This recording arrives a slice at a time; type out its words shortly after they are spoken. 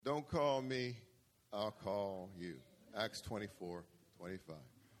Don't call me, I'll call you. Acts 24:25.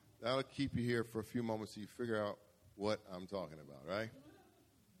 That'll keep you here for a few moments so you figure out what I'm talking about, right?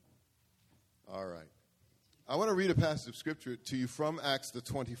 All right. I want to read a passage of Scripture to you from Acts, the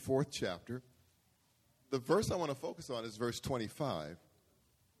 24th chapter. The verse I want to focus on is verse 25.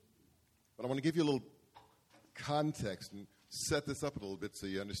 But I want to give you a little context and set this up a little bit so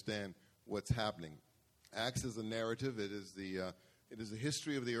you understand what's happening. Acts is a narrative. It is the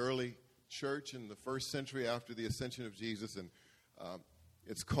history of the early church in the first century after the ascension of Jesus, and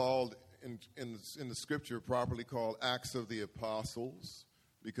it's called in the Scripture properly called Acts of the Apostles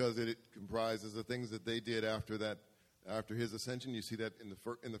because it comprises the things that they did after his ascension. You see that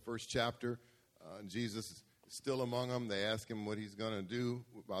in the first chapter. Jesus is still among them. They ask him what he's going to do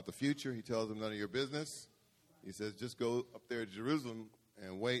about the future. He tells them none of your business. He says, just go up there to Jerusalem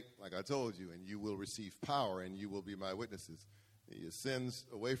and wait, like I told you, and you will receive power, and you will be my witnesses. He ascends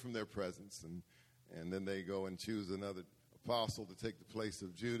away from their presence, and then they go and choose another apostle to take the place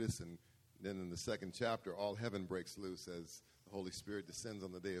of Judas. And then in the second chapter, all heaven breaks loose as the Holy Spirit descends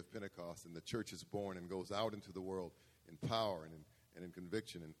on the day of Pentecost, and the church is born and goes out into the world in power and in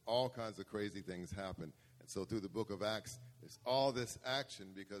conviction, and all kinds of crazy things happen. And so through the book of Acts, there's all this action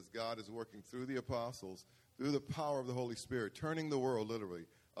because God is working through the apostles, through the power of the Holy Spirit, turning the world literally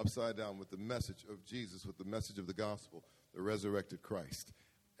upside down with the message of Jesus, with the message of the gospel, the resurrected Christ.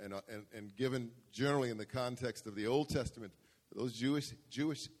 And given generally in the context of the Old Testament, those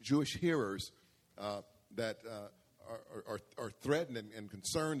Jewish hearers that are threatened and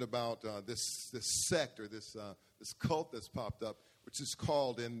concerned about this sect or this cult that's popped up, which is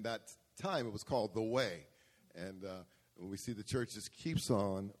called in that time, it was called the Way. And we see the church just keeps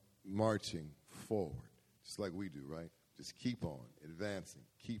on marching forward, just like we do, right? Just keep on advancing,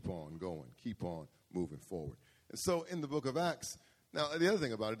 keep on going, keep on moving forward. And so in the book of Acts, now the other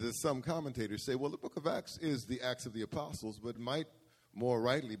thing about it is some commentators say, well, the book of Acts is the Acts of the Apostles, but might more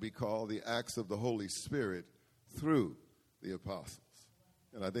rightly be called the Acts of the Holy Spirit through the apostles.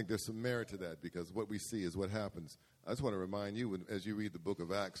 And I think there's some merit to that because what we see is what happens. I just want to remind you, as you read the book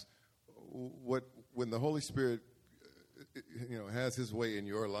of Acts, when the Holy Spirit has his way in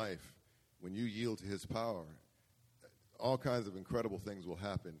your life, when you yield to his power, all kinds of incredible things will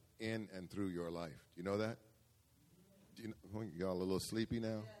happen in and through your life. Do you know that? Y'all a little sleepy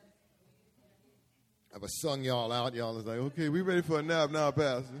now? I've sung y'all out. Y'all is like, okay, we ready for a nap now,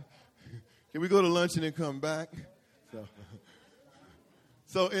 Pastor. Can we go to lunch and then come back?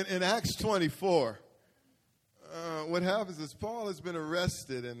 So in Acts 24, what happens is Paul has been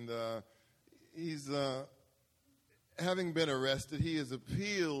arrested, and he's having been arrested, he has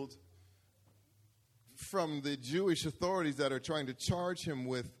appealed from the Jewish authorities that are trying to charge him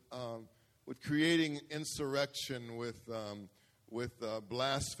with creating insurrection, with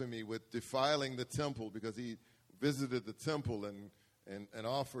blasphemy, with defiling the temple, because he visited the temple and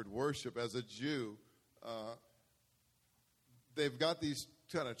offered worship as a Jew. They've got these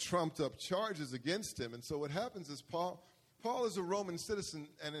kind of trumped up charges against him. And so what happens is Paul is a Roman citizen,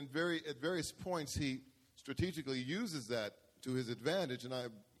 and at various points he strategically uses that to his advantage. And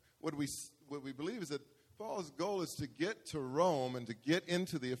what we believe is that Paul's goal is to get to Rome and to get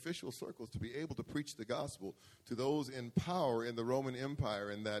into the official circles to be able to preach the gospel to those in power in the Roman Empire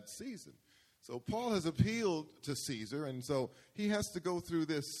in that season. So Paul has appealed to Caesar, and so he has to go through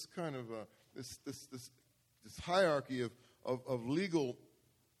this kind of this hierarchy of legal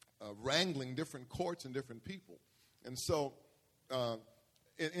wrangling different courts and different people. And so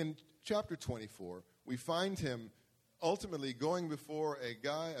in chapter 24, we find him ultimately going before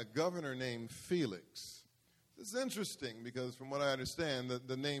a governor named Felix. It's interesting because from what I understand,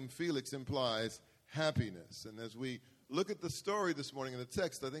 the name Felix implies happiness. And as we look at the story this morning in the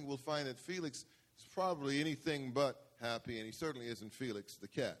text, I think we'll find that Felix is probably anything but happy, and he certainly isn't Felix the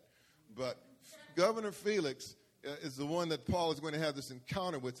cat. But Governor Felix is the one that Paul is going to have this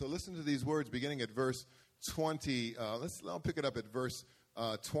encounter with. So listen to these words beginning at verse 20. I'll pick it up at verse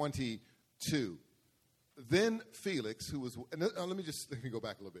 22. Then Felix, who was, let me go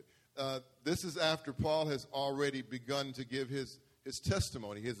back a little bit. This is after Paul has already begun to give his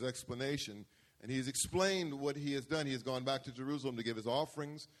testimony, his explanation, and he's explained what he has done. He has gone back to Jerusalem to give his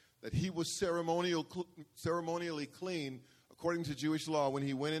offerings, that he was ceremonially clean according to Jewish law when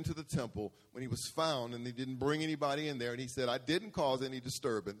he went into the temple, when he was found, and he didn't bring anybody in there. And he said, I didn't cause any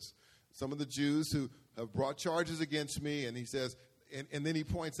disturbance. Some of the Jews who have brought charges against me, and he says, and then he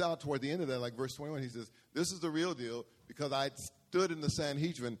points out toward the end of that, like verse 21, he says, this is the real deal because I stood in the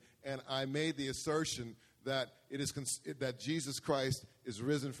Sanhedrin and I made the assertion that that Jesus Christ is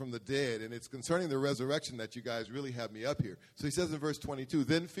risen from the dead, and it's concerning the resurrection that you guys really have me up here. So he says in verse 22,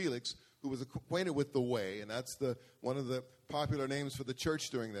 then Felix, who was acquainted with the way, and that's one of the popular names for the church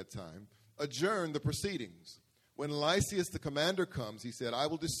during that time, adjourned the proceedings. When Lysias the commander comes, he said, I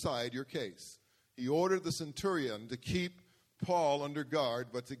will decide your case. He ordered the centurion to keep Paul under guard,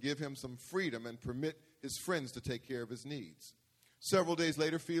 but to give him some freedom and permit his friends to take care of his needs. Several days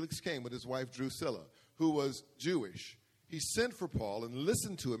later, Felix came with his wife Drusilla, who was Jewish. He sent for Paul and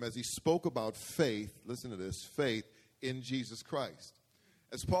listened to him as he spoke about faith, listen to this, faith in Jesus Christ.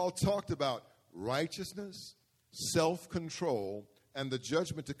 As Paul talked about righteousness, self-control, and the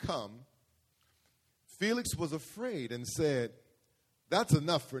judgment to come, Felix was afraid and said, that's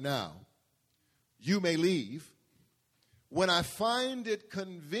enough for now. You may leave. When I find it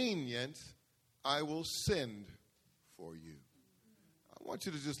convenient, I will send for you. I want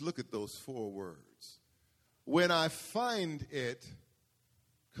you to just look at those 4 words. When I find it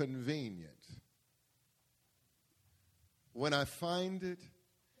convenient. When I find it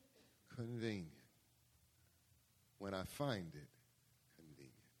convenient. When I find it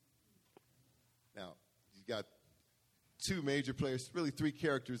convenient. Now, you got 2 major players, really 3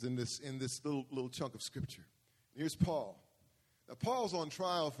 characters in this little chunk of scripture. Here's Paul. Now, Paul's on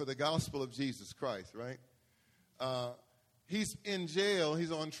trial for the gospel of Jesus Christ, right? He's in jail.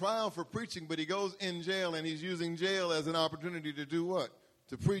 He's on trial for preaching, but he goes in jail, and he's using jail as an opportunity to do what?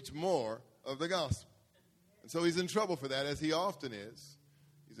 To preach more of the gospel. And so he's in trouble for that, as he often is.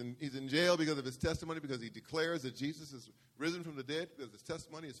 He's in jail because of his testimony, because he declares that Jesus is risen from the dead, because of his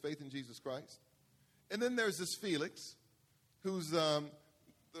testimony, his faith in Jesus Christ. And then there's this Felix, who's the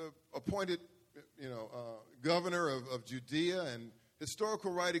appointed governor of Judea, and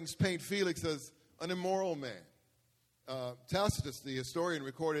historical writings paint Felix as an immoral man. Tacitus, the historian,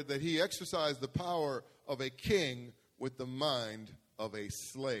 recorded that he exercised the power of a king with the mind of a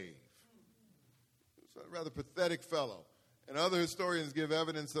slave. He's a rather pathetic fellow. And other historians give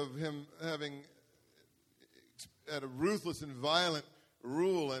evidence of him having had a ruthless and violent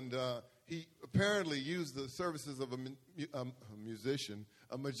rule, and he apparently used the services of a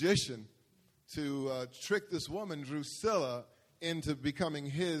magician, to trick this woman, Drusilla, into becoming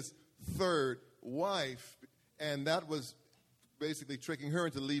his 3rd wife. And that was basically tricking her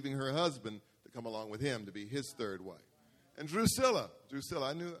into leaving her husband to come along with him to be his 3rd wife. And Drusilla,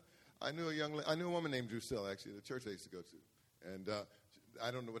 I knew a woman named Drusilla, actually, at the church I used to go to. And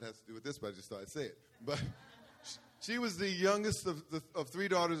I don't know what it has to do with this, but I just thought I'd say it. But she was the youngest of 3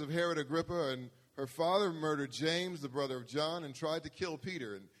 daughters of Herod Agrippa, and her father murdered James, the brother of John, and tried to kill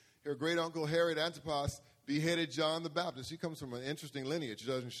Peter. And her great-uncle Herod Antipas beheaded John the Baptist. She comes from an interesting lineage,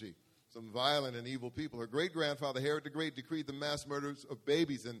 doesn't she? Some violent and evil people. Her great-grandfather, Herod the Great, decreed the mass murders of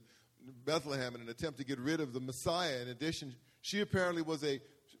babies in Bethlehem in an attempt to get rid of the Messiah. In addition, she apparently was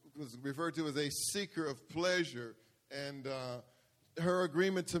referred to as a seeker of pleasure, and her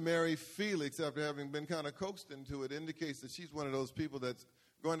agreement to marry Felix, after having been kind of coaxed into it, indicates that she's one of those people that's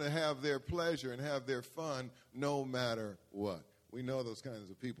going to have their pleasure and have their fun no matter what. We know those kinds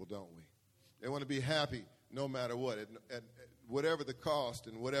of people, don't we? They want to be happy no matter what, at whatever the cost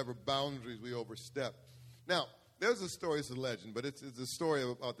and whatever boundaries we overstep. Now, there's a story, it's a legend, but it's a story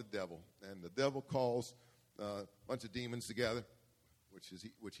about the devil. And the devil calls a bunch of demons together, which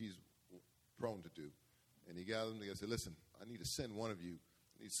he's prone to do. And he gathered them together and said, listen, I need to send one of you.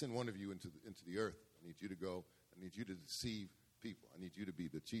 I need to send one of you into the earth. I need you to go. I need you to deceive people. I need you to be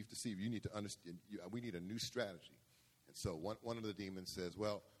the chief deceiver. You need to understand. We need a new strategy. And so one of the demons says,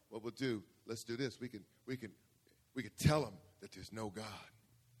 well, what we'll do, let's do this. We can tell them that there's no God.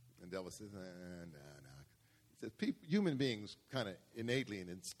 And the devil says, no. He says, human beings kind of innately and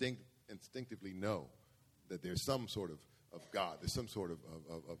instinctively know that there's some sort of God. There's some sort of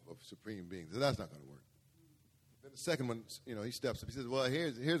supreme being. So that's not going to work. Then the second one, he steps up. He says, well,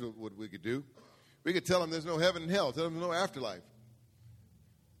 here's what we could do. We could tell them there's no heaven and hell. Tell them there's no afterlife.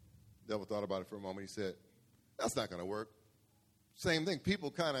 The devil thought about it for a moment. He said, that's not going to work. Same thing.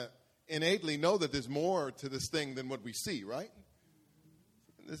 People kind of innately know that there's more to this thing than what we see, right?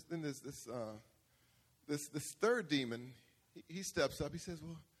 Then this third demon, he steps up. He says,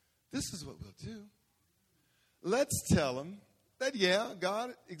 well, this is what we'll do. Let's tell them that, yeah,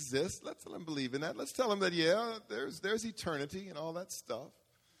 God exists. Let's let them believe in that. Let's tell them that, yeah, there's eternity and all that stuff.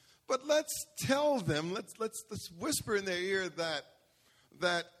 But let's tell them, let's whisper in their ear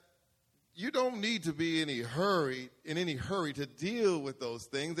that you don't need to be in any hurry to deal with those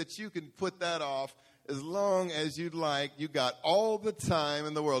things, that you can put that off as long as you'd like. You got all the time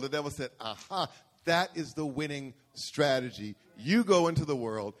in the world. The devil said, aha, That is the winning strategy. You go into the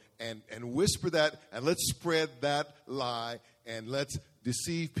world and whisper that, and let's spread that lie, and let's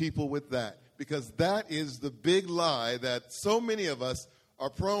deceive people with that. Because that is the big lie that so many of us are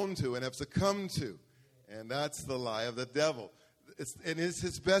prone to and have succumbed to. And that's the lie of the devil. It's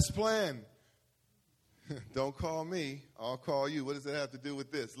his best plan. Don't call me, I'll call you. What does that have to do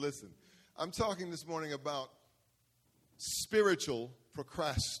with this? Listen, I'm talking this morning about spiritual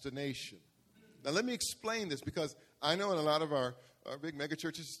procrastination. Now, let me explain this, because I know in a lot of our big mega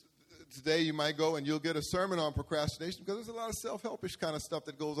churches today, you might go and you'll get a sermon on procrastination, because there's a lot of self-helpish kind of stuff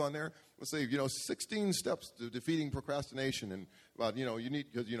that goes on there. We'll say, 16 steps to defeating procrastination, and about, you need,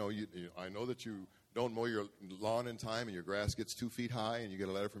 because, I know that you don't mow your lawn in time and your grass gets 2 feet high and you get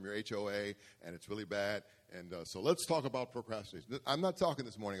a letter from your HOA and it's really bad. And so let's talk about procrastination. I'm not talking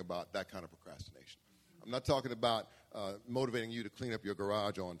this morning about that kind of procrastination. I'm not talking about motivating you to clean up your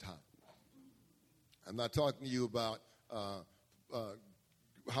garage on time. I'm not talking to you about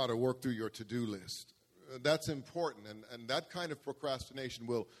how to work through your to-do list. That's important, and that kind of procrastination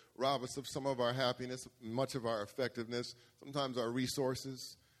will rob us of some of our happiness, much of our effectiveness, sometimes our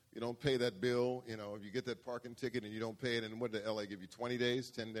resources. You don't pay that bill, if you get that parking ticket and you don't pay it, and what did LA give you, 20 days,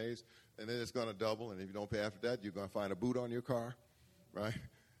 10 days? And then it's going to double, and if you don't pay after that, you're going to find a boot on your car, right?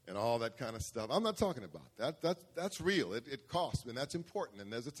 And all that kind of stuff. I'm not talking about that. That's real. It costs, and that's important,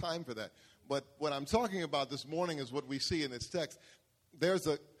 and there's a time for that. But what I'm talking about this morning is what we see in this text. There's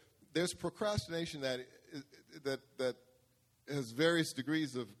procrastination that has various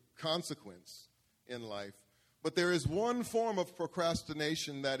degrees of consequence in life. But there is one form of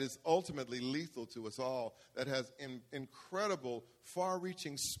procrastination that is ultimately lethal to us all, that has incredible,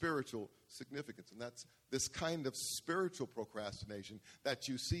 far-reaching spiritual significance. And that's this kind of spiritual procrastination that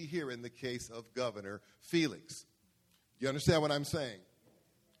you see here in the case of Governor Felix. You understand what I'm saying?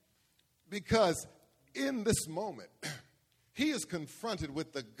 Because in this moment, he is confronted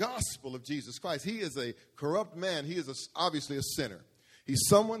with the gospel of Jesus Christ. He is a corrupt man. He is obviously a sinner. He's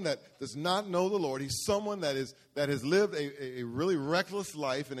someone that does not know the Lord. He's someone that has lived a really reckless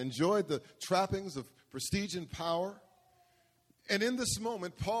life and enjoyed the trappings of prestige and power. And in this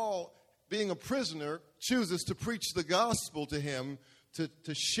moment, Paul, being a prisoner, chooses to preach the gospel to him,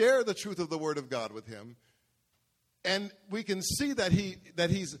 to share the truth of the word of God with him. And we can see that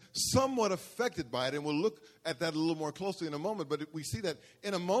he's somewhat affected by it, and we'll look at that a little more closely in a moment. But we see that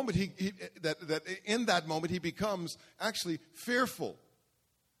in a moment, in that moment he becomes actually fearful.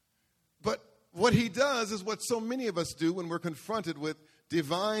 But what he does is what so many of us do when we're confronted with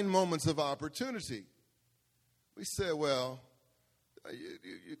divine moments of opportunity. We say, well,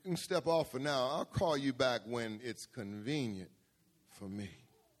 you can step off for now. I'll call you back when it's convenient for me.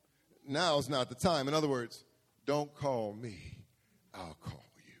 Now's not the time. In other words, don't call me, I'll call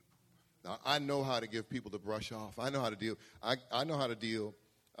you. Now, I know how to give people the brush off. I know how to deal. I know how to deal.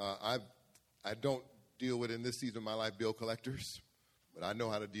 I don't deal with, in this season of my life, bill collectors, but I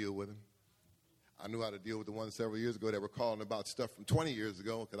know how to deal with them. I knew how to deal with the ones several years ago that were calling about stuff from 20 years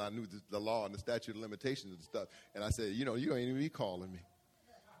ago, because I knew the law and the statute of limitations and stuff. And I said, you don't even be calling me.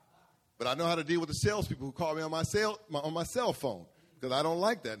 But I know how to deal with the salespeople who call me on my cell phone, because I don't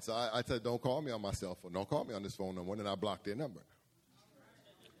like that. So I said, don't call me on my cell phone. Don't call me on this phone no more. And I blocked their number.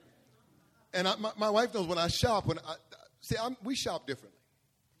 And my wife knows when I shop. We shop differently.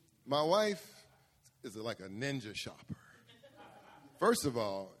 My wife is like a ninja shopper. First of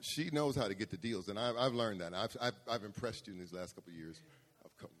all, she knows how to get the deals, and I've learned that. I've impressed you in these last couple of years.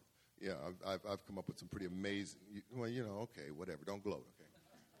 I've come up with some pretty amazing. Well, okay, whatever. Don't gloat, okay.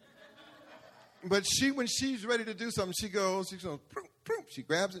 But when she's ready to do something, she goes, she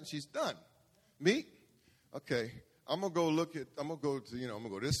grabs it and she's done. Me? Okay, I'm gonna go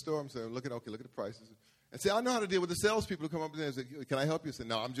to this store. I'm saying, look at the prices, and say, I know how to deal with the salespeople who come up there and say, can I help you? I say,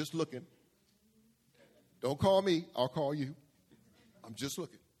 no, I'm just looking. Don't call me. I'll call you. I'm just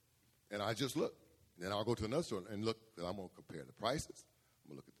looking. And I just look. Then I'll go to another store and look. And I'm going to compare the prices. I'm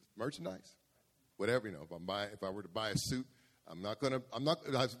going to look at the merchandise. Whatever, if I were to buy a suit, I'm not going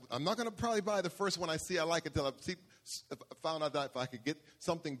to probably buy the first one I see I like until I found out that if I could get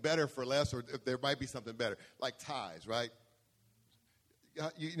something better for less, or if there might be something better. Like ties, right?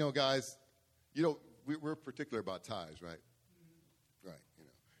 Guys, we're particular about ties, right? Right,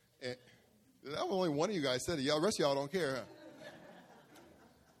 And that was only one of you guys said it. The rest of y'all don't care, huh?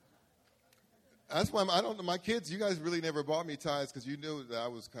 That's why my kids, you guys really never bought me ties, because you knew that I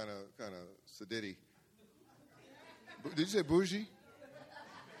was kind of sedity. Did you say bougie?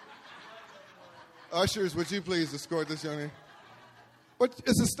 Ushers, would you please escort this young man? But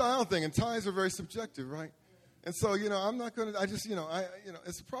it's a style thing, and ties are very subjective, right? And so, I'm not going to,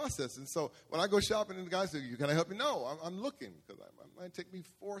 it's a process. And so when I go shopping and the guy says, can I help you? No, I'm looking because it might take me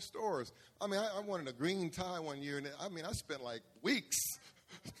 4 stores. I wanted a green tie one year. And I spent like weeks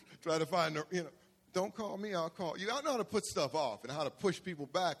trying to find, don't call me, I'll call you. I know how to put stuff off and how to push people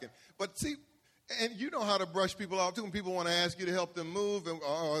back. But see, and you know how to brush people off too when people want to ask you to help them move. And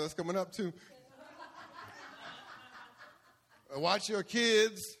that's coming up too. Watch your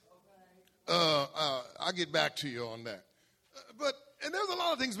kids. I'll get back to you on that. And there's a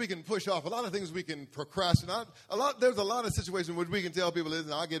lot of things we can push off, a lot of things we can procrastinate. There's a lot of situations where we can tell people,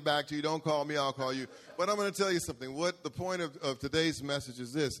 listen, I'll get back to you. Don't call me, I'll call you. But I'm going to tell you something. What the point of today's message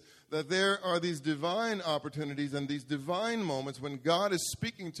is this, that there are these divine opportunities and these divine moments when God is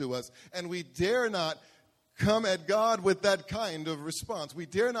speaking to us, and we dare not come at God with that kind of response. We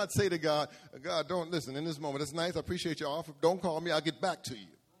dare not say to God, God, don't listen in this moment. It's nice. I appreciate your offer. Don't call me. I'll get back to you.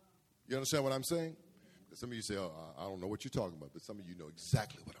 You understand what I'm saying? Some of you say, I don't know what you're talking about, but some of you know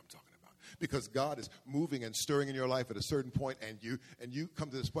exactly what I'm talking about. Because God is moving and stirring in your life at a certain point, and you come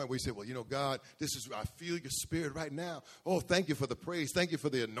to this point where you say, well, God, I feel your spirit right now. Oh, thank you for the praise. Thank you for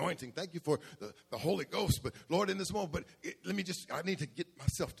the anointing. Thank you for the Holy Ghost. But Lord, in this moment, I need to get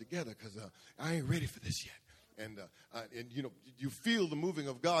myself together because I ain't ready for this yet. And you feel the moving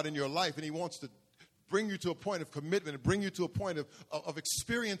of God in your life, and he wants to bring you to a point of commitment and bring you to a point of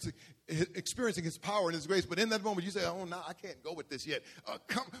experiencing his power and his grace. But in that moment, you say, oh, no, I can't go with this yet.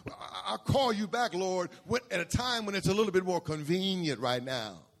 I'll call you back, Lord, at a time when it's a little bit more convenient right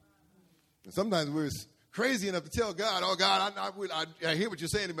now. And sometimes we're crazy enough to tell God, oh, God, I hear what you're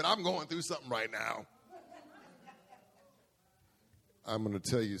saying, but I'm going through something right now. I'm going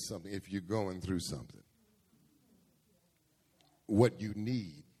to tell you something. If you're going through something, what you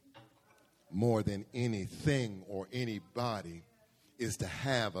need more than anything or anybody is to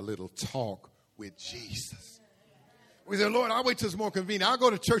have a little talk with Jesus. We say, Lord, I'll wait till it's more convenient. I'll go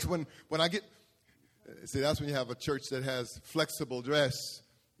to church when I get. See, that's when you have a church that has flexible dress.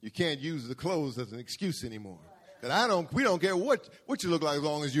 You can't use the clothes as an excuse anymore. And we don't care what you look like as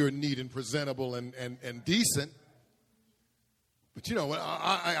long as you're neat and presentable and decent. But you know what?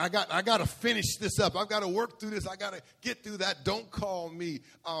 I got to finish this up. I've got to work through this. I got to get through that. Don't call me.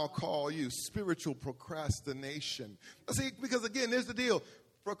 I'll call you. Spiritual procrastination. See, because again, there's the deal.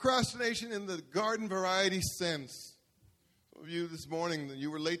 Procrastination in the garden variety sense. Some of you this morning, you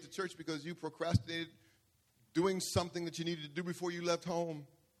were late to church because you procrastinated doing something that you needed to do before you left home.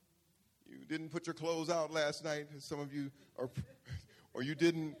 You didn't put your clothes out last night, as some of you are, or you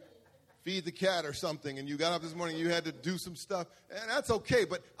didn't feed the cat or something, and you got up this morning and you had to do some stuff, and that's okay.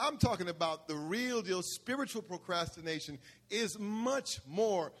 But I'm talking about the real deal. Spiritual procrastination is much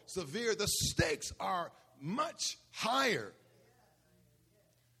more severe. The stakes are much higher.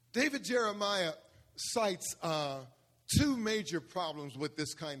 David Jeremiah cites 2 major problems with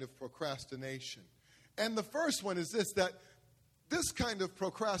this kind of procrastination. And the first one is this, that this kind of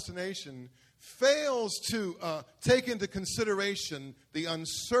procrastination fails to take into consideration the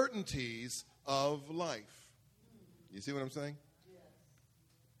uncertainties of life. You see what I'm saying?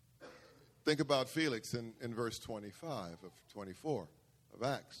 Yes. Think about Felix in verse 25 of 24 of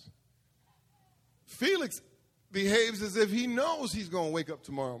Acts. Felix behaves as if he knows he's going to wake up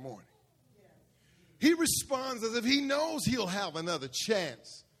tomorrow morning. He responds as if he knows he'll have another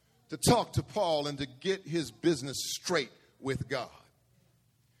chance to talk to Paul and to get his business straight with God.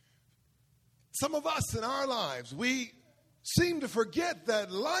 Some of us in our lives, we seem to forget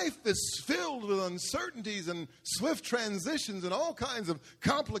that life is filled with uncertainties and swift transitions and all kinds of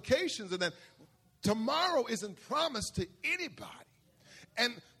complications, and that tomorrow isn't promised to anybody.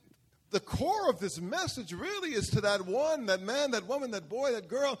 And the core of this message really is to that one, that man, that woman, that boy, that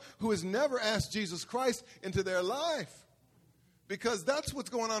girl who has never asked Jesus Christ into their life. Because that's what's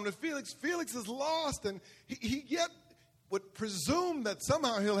going on with Felix. Felix is lost, and he yet would presume that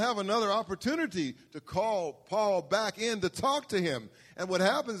somehow he'll have another opportunity to call Paul back in to talk to him. And what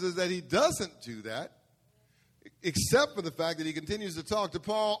happens is that he doesn't do that, except for the fact that he continues to talk to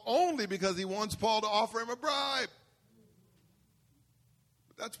Paul only because he wants Paul to offer him a bribe.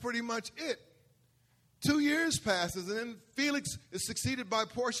 But that's pretty much it. 2 years passes, and then Felix is succeeded by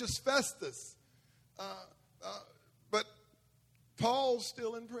Porcius Festus. But Paul's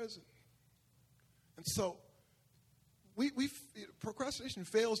still in prison. And so procrastination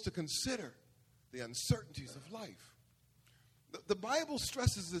fails to consider the uncertainties of life. The Bible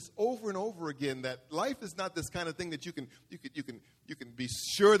stresses this over and over again, that life is not this kind of thing that you can be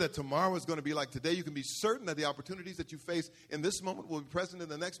sure that tomorrow is going to be like today. You can be certain that the opportunities that you face in this moment will be present in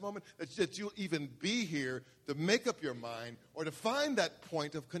the next moment, that you'll even be here to make up your mind or to find that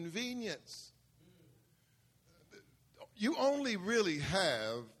point of convenience. you only really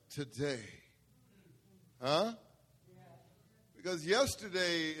have today. Huh? Because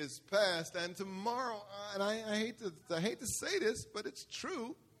yesterday is past, and tomorrow, and I hate to say this, but it's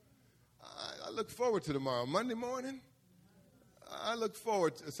true. I look forward to tomorrow. Monday morning, I look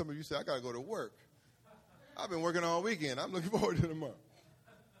forward to, some of you say, I got to go to work. I've been working all weekend. I'm looking forward to tomorrow.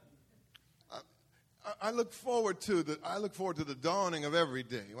 I look forward to the dawning of every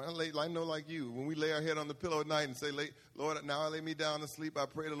day. When I know, like you, when we lay our head on the pillow at night and say, Lord, now I lay me down to sleep. I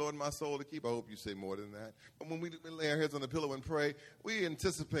pray the Lord my soul to keep. I hope you say more than that. But when we lay our heads on the pillow and pray, we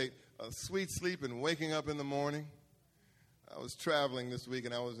anticipate a sweet sleep and waking up in the morning. I was traveling this week,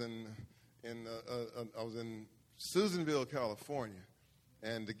 and I was in Susanville, California,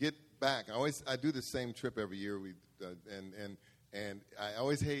 and to get back, I do the same trip every year. And I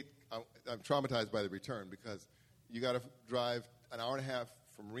always hate. I'm traumatized by the return because you got to drive an hour and a half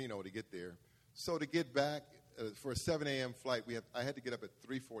from Reno to get there. So to get back for a 7 a.m. flight, I had to get up at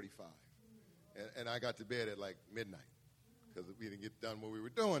 3:45, and I got to bed at like midnight because we didn't get done what we were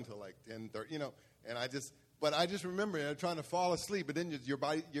doing until like 10:30. And I just remember trying to fall asleep, but then your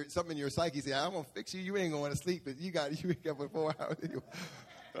body, something in your psyche say, "I'm gonna fix you. You ain't going to sleep, but you wake up for 4 hours."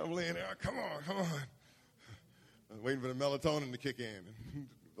 I'm laying there, come on. I'm waiting for the melatonin to kick in.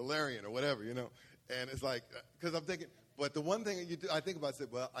 Valerian or whatever, and it's like, because I'm thinking, but the one thing I think about, I said,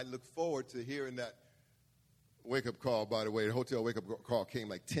 well, I look forward to hearing that wake-up call. By the way, the hotel wake-up call came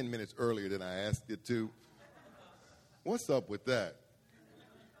like 10 minutes earlier than I asked it to. What's up with that?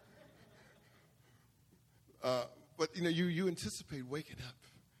 But, you anticipate waking up,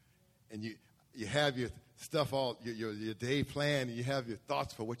 and you have your stuff all, your day planned, and you have your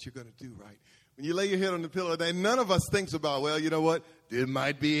thoughts for what you're going to do, right? When you lay your head on the pillow at night, none of us thinks about, well, you know what? This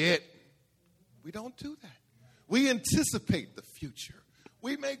might be it. We don't do that. We anticipate the future.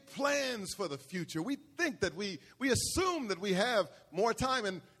 We make plans for the future. We think that we assume that we have more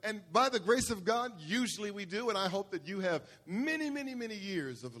time. And by the grace of God, usually we do. And I hope that you have many, many, many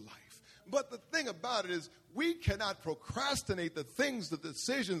years of life. But the thing about it is we cannot procrastinate the things, the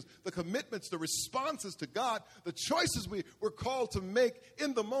decisions, the commitments, the responses to God, the choices we're called to make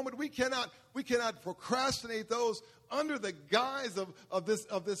in the moment. We cannot procrastinate those under the guise of this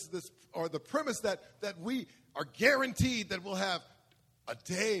or the premise that we are guaranteed that we'll have a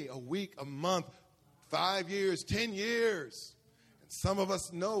day, a week, a month, 5 years, 10 years. Some of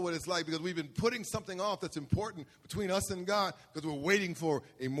us know what it's like because we've been putting something off that's important between us and God because we're waiting for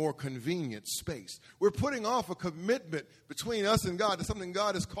a more convenient space. We're putting off a commitment between us and God to something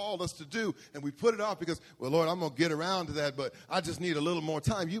God has called us to do, and we put it off because, well, Lord, I'm going to get around to that, but I just need a little more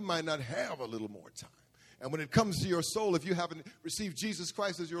time. You might not have a little more time. And when it comes to your soul, if you haven't received Jesus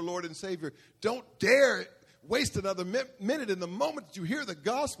Christ as your Lord and Savior, don't dare waste another minute. In the moment that you hear the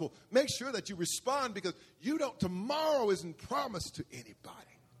gospel, make sure that you respond because tomorrow isn't promised to anybody.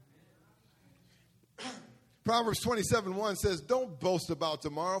 Proverbs 27:1 says, don't boast about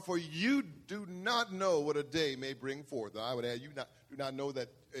tomorrow, for you do not know what a day may bring forth. I would add, you do not know that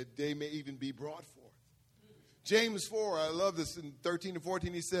a day may even be brought forth. James 4, I love this, in 13 and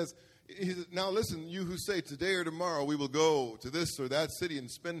 14, he says, now listen, you who say today or tomorrow we will go to this or that city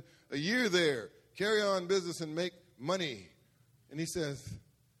and spend a year there, carry on business and make money. And he says,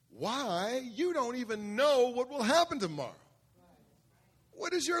 why? You don't even know what will happen tomorrow.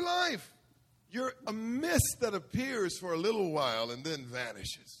 What is your life? You're a mist that appears for a little while and then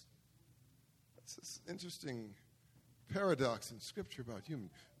vanishes. That's an interesting paradox in Scripture about human.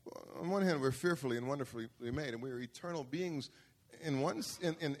 On one hand, we're fearfully and wonderfully made, and we're eternal beings in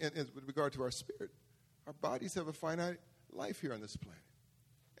with regard to our spirit. Our bodies have a finite life here on this planet.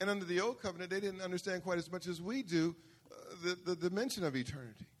 And under the old covenant, they didn't understand quite as much as we do the dimension of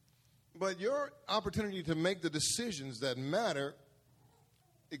eternity. But your opportunity to make the decisions that matter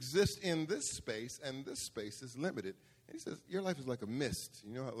exists in this space, and this space is limited. And he says, your life is like a mist.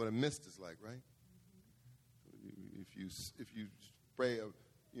 You know what a mist is like, right? If you spray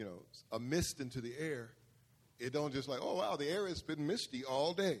a mist into the air, it don't just like, oh, wow, the air has been misty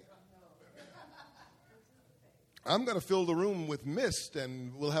all day. I'm going to fill the room with mist,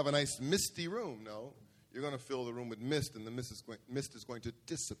 and we'll have a nice misty room. No, you're going to fill the room with mist, and the mist is going to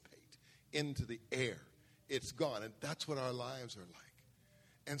dissipate into the air. It's gone, and that's what our lives are like.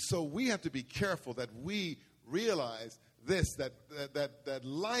 And so we have to be careful that we realize this, that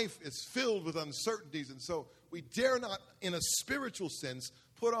life is filled with uncertainties, and so we dare not, in a spiritual sense,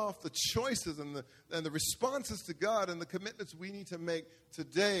 put off the choices and the responses to God and the commitments we need to make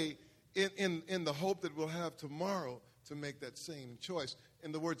today in the hope that we'll have tomorrow to make that same choice,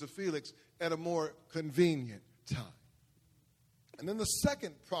 in the words of Felix, at a more convenient time. And then the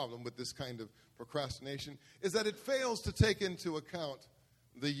second problem with this kind of procrastination is that it fails to take into account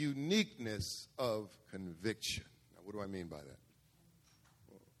the uniqueness of conviction. Now, what do I mean by that?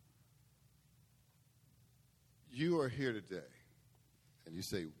 You are here today, and you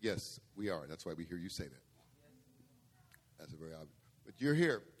say, yes, we are. That's why we hear you say that. That's a very obvious. But you're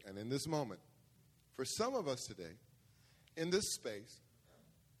here, and in this moment, for some of us today, in this space,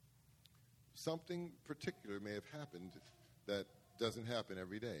 something particular may have happened that doesn't happen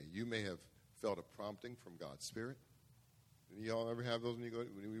every day. You may have felt a prompting from God's Spirit. Y'all ever have those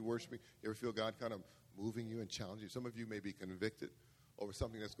when we worship? You ever feel God kind of moving you and challenging you? Some of you may be convicted over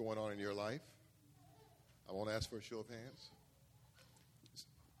something that's going on in your life. I won't ask for a show of hands.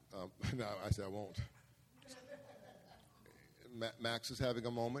 No, I said I won't. Max is having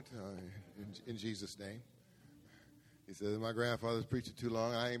a moment in Jesus' name. He says, my grandfather's preaching too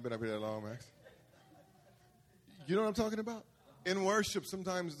long. I ain't been up here that long, Max. You know what I'm talking about? In worship,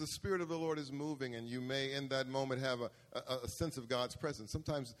 sometimes the Spirit of the Lord is moving, and you may in that moment have a sense of God's presence.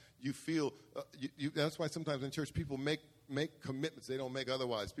 Sometimes you feel, that's why sometimes in church people make commitments they don't make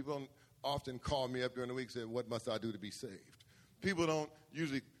otherwise. People don't often call me up during the week and say, what must I do to be saved? People don't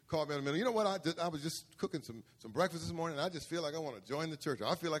usually call me in the middle. You know what? I was just cooking some breakfast this morning, and I just feel like I want to join the church.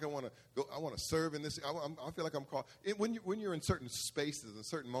 I feel like I want to go. I want to serve in this. I feel like I'm called. When you're in certain spaces, in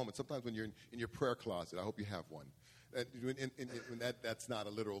certain moments, sometimes when you're in your prayer closet, I hope you have one. That's not a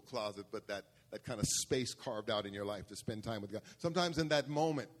literal closet, but that kind of space carved out in your life to spend time with God. Sometimes in that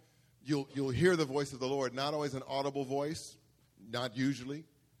moment, you'll hear the voice of the Lord, not always an audible voice, not usually.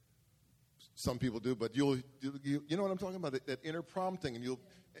 Some people do, but you know what I'm talking about, that inner prompting,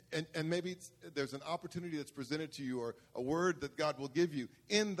 and maybe there's an opportunity that's presented to you or a word that God will give you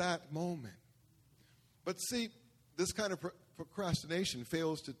in that moment. But see, this kind of procrastination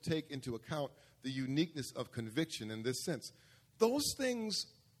fails to take into account the uniqueness of conviction in this sense. Those things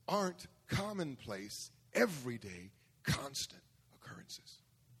aren't commonplace, everyday, constant occurrences.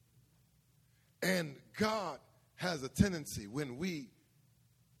 And God has a tendency when we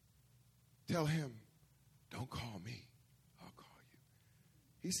tell him, don't call me, I'll call you.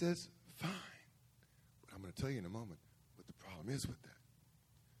 He says, fine. But I'm going to tell you in a moment what the problem is with that.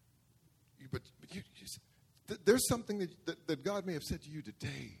 There's something that God may have said to you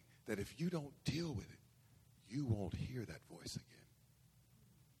today that if you don't deal with it, you won't hear that voice again.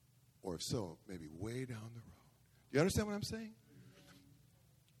 Or if so, maybe way down the road. Do you understand what I'm saying?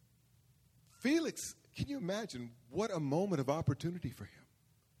 Felix, can you imagine what a moment of opportunity for him?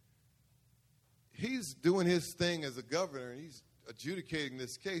 He's doing his thing as a governor, and he's adjudicating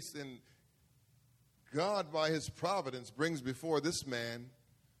this case, and God, by his providence, brings before this man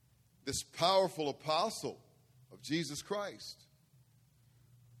this powerful apostle of Jesus Christ,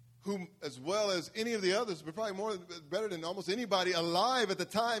 whom, as well as any of the others, but probably better than almost anybody alive at the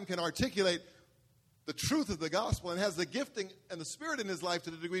time, can articulate the truth of the gospel and has the gifting and the Spirit in his life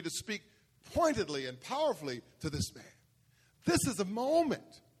to the degree to speak pointedly and powerfully to this man. This is a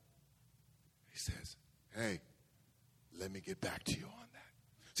moment. He says, hey, let me get back to you on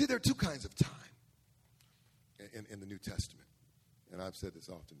that. See, there are two kinds of time in the New Testament. And I've said this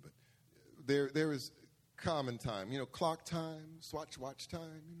often, but there is common time. Clock time, Swatch watch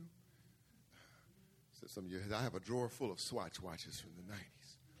time, So some of you, I have a drawer full of Swatch watches from the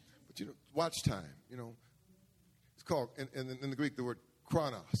 90s. But, watch time, it's called, in the Greek, the word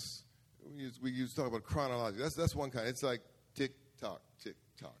chronos. We use to talk about chronology. That's one kind. It's like tick, tock,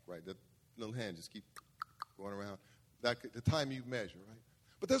 right? That little hand just keep going around. The time you measure, right?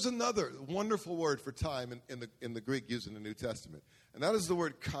 But there's another wonderful word for time in the Greek used in the New Testament, and that is the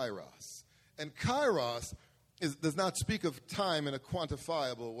word kairos. And kairos does not speak of time in a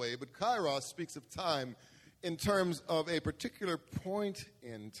quantifiable way, but kairos speaks of time in terms of a particular point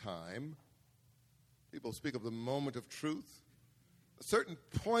in time. People speak of the moment of truth, a certain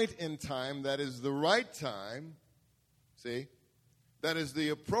point in time that is the right time, see? That is the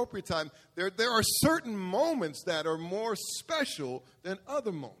appropriate time. There are certain moments that are more special than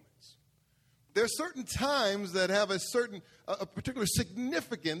other moments. There are certain times that have a particular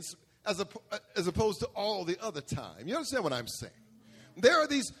significance as opposed to all the other time. You understand what I'm saying? There are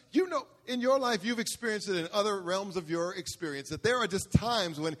these, in your life, you've experienced it in other realms of your experience, that there are just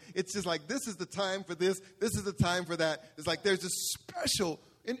times when it's just like, this is the time for this is the time for that. It's like there's this special.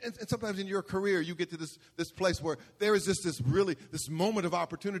 And sometimes in your career, you get to this place where there is just this moment of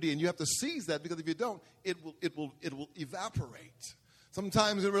opportunity, and you have to seize that, because if you don't, it will evaporate.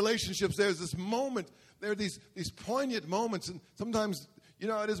 Sometimes in relationships, there's this moment. There are these poignant moments, and sometimes You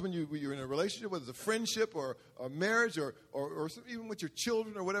know how it is when you're in a relationship, whether it's a friendship or a marriage or even with your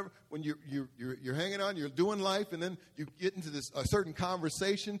children or whatever, when you're hanging on, you're doing life, and then you get into a certain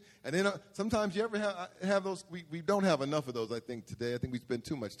conversation, and then sometimes you ever have those, we don't have enough of those, I think, today. I think we spend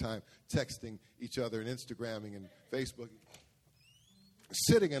too much time texting each other and Instagramming and Facebook,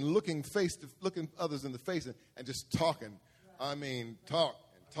 sitting and looking others in the face and just talking. I mean, talk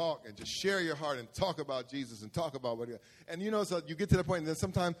and just share your heart and talk about Jesus and talk about and so you get to the point, and then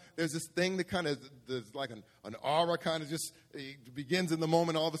sometimes there's this thing that kind of, there's like an aura kind of just begins in the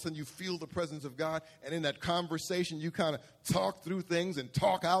moment. All of a sudden you feel the presence of God, and in that conversation you kind of talk through things and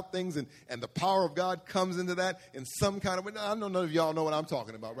talk out things, and the power of God comes into that in some kind of way. I know none of y'all know what I'm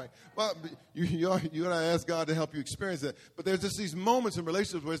talking about, right? Well, you got to ask God to help you experience that. But there's just these moments in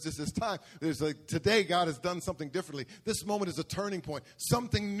relationships where it's just this time. There's like, today God has done something differently. This moment is a turning point.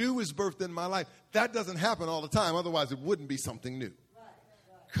 Something new is birthed in my life. That doesn't happen all the time. Otherwise, it wouldn't be something new.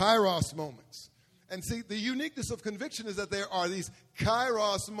 Kairos moments. And see, the uniqueness of conviction is that there are these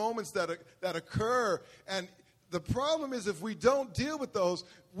kairos moments that occur. And the problem is, if we don't deal with those,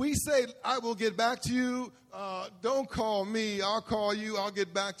 we say, I will get back to you. Don't call me. I'll call you. I'll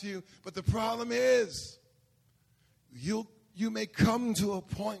get back to you. But the problem is, you may come to a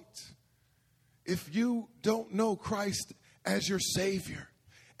point, if you don't know Christ as your Savior,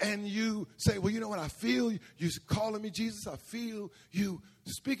 and you say, well, you know what, I feel you calling me Jesus. I feel you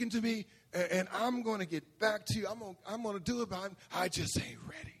speaking to me, and I'm going to get back to you. I'm going to do it, but I just ain't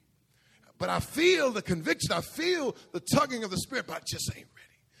ready. But I feel the conviction. I feel the tugging of the Spirit, but I just ain't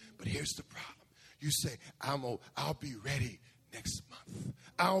ready. But here's the problem. You say, I'll be ready next month.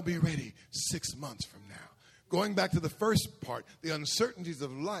 I'll be ready 6 months from now. Going back to the first part, the uncertainties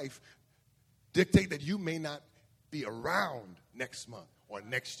of life dictate that you may not be around next month or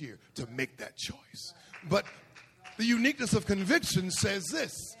next year to make that choice. But the uniqueness of conviction says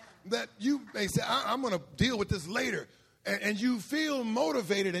this, that you may say, I'm going to deal with this later. And you feel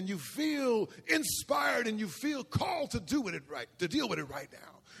motivated, and you feel inspired, and you feel called to deal with it right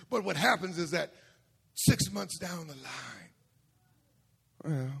now. But what happens is that 6 months down the line,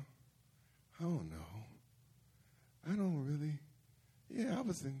 well, I don't know. I don't really. Yeah, I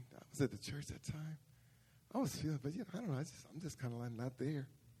was at the church that time. I was feeling, but I don't know. I'm just kind of like not there.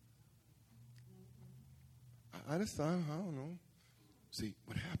 I don't know. See,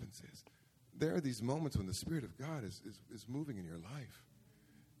 what happens is there are these moments when the Spirit of God is moving in your life,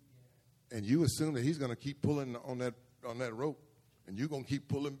 and you assume that He's going to keep pulling on that rope, and you're going to keep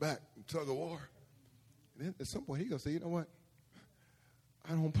pulling back and tug of war. And then at some point He's going to say, you know what?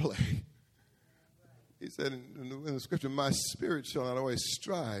 I don't play. He said in the Scripture, my spirit shall not always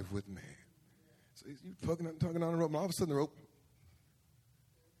strive with man. So you tugging on the rope, and all of a sudden the rope.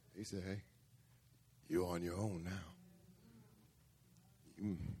 He said, hey, you're on your own now.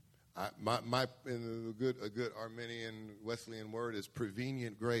 A good Arminian Wesleyan word is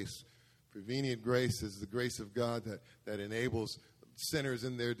prevenient grace. Prevenient grace is the grace of God that enables sinners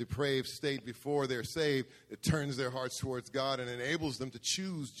in their depraved state before they're saved. It turns their hearts towards God and enables them to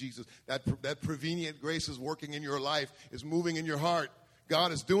choose Jesus. That prevenient grace is working in your life, is moving in your heart.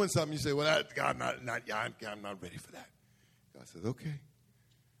 God is doing something. You say, well, God, I'm not ready for that. God says, okay.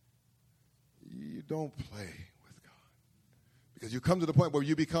 You don't play with God. Because you come to the point where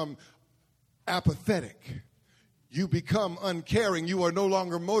you become apathetic. You become uncaring. You are no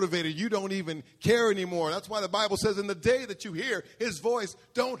longer motivated. You don't even care anymore. That's why the Bible says, in the day that you hear His voice,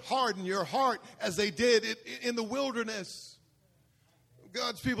 don't harden your heart as they did in the wilderness.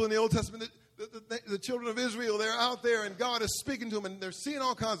 God's people in the Old Testament, the children of Israel, they're out there, and God is speaking to them, and they're seeing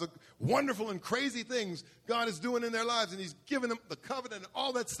all kinds of wonderful and crazy things God is doing in their lives, and He's giving them the covenant and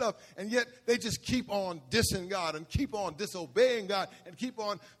all that stuff, and yet they just keep on dissing God and keep on disobeying God and keep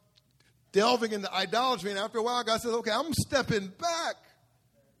on delving into idolatry. And after a while, God says, okay, I'm stepping back.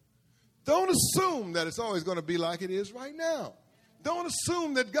 Don't assume that it's always going to be like it is right now. Don't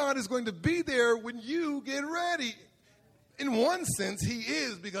assume that God is going to be there when you get ready. In one sense, He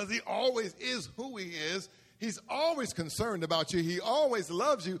is, because He always is who He is. He's always concerned about you. He always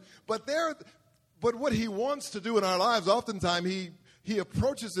loves you. But what He wants to do in our lives, oftentimes He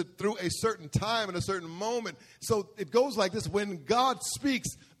approaches it through a certain time and a certain moment. So it goes like this. When God speaks,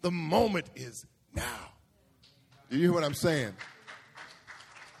 the moment is now. Do you hear what I'm saying?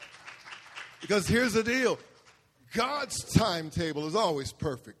 Because here's the deal. God's timetable is always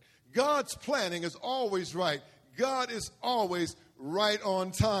perfect. God's planning is always right. God is always right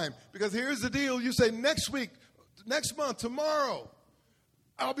on time. Because here's the deal. You say next week, next month, tomorrow,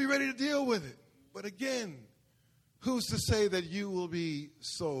 I'll be ready to deal with it. But again, who's to say that you will be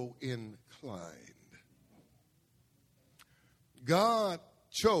so inclined? God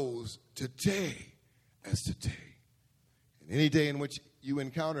chose today as today. And any day in which you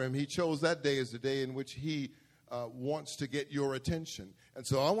encounter him, he chose that day as the day in which he wants to get your attention. And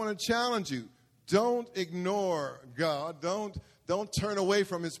so I want to challenge you. Don't ignore God. Don't turn away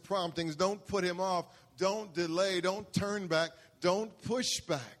from his promptings. Don't put him off. Don't delay. Don't turn back. Don't push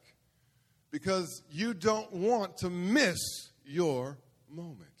back. Because you don't want to miss your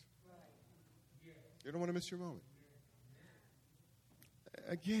moment. You don't want to miss your moment.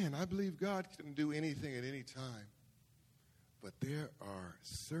 Again, I believe God can do anything at any time. But there are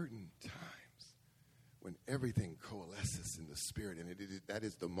certain times when everything coalesces in the Spirit, and that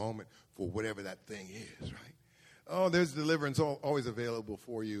is the moment for whatever that thing is, right? Oh, there's deliverance always available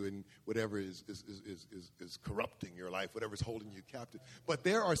for you in whatever is corrupting your life, whatever's holding you captive. But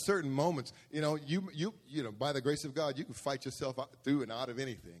there are certain moments, you by the grace of God, you can fight yourself through and out of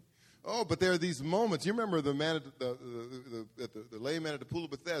anything. Oh, but there are these moments. You remember the man, the layman at the pool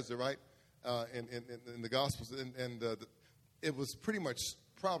of Bethesda, right? In the Gospels, and it was pretty much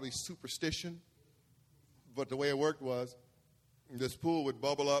probably superstition, but the way it worked was this pool would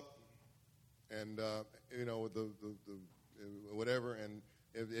bubble up, and with the whatever, and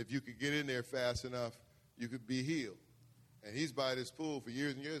if you could get in there fast enough, you could be healed. And he's by this pool for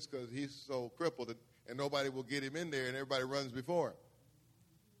years and years because he's so crippled, and nobody will get him in there, and everybody runs before him.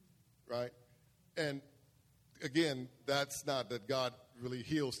 Right? And again, that's not that God really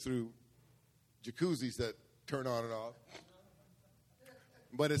heals through jacuzzis that turn on and off.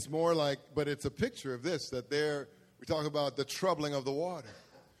 But it's more like, but it's a picture of this, that we talk about the troubling of the water.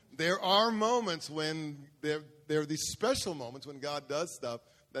 There are moments when, there are these special moments when God does stuff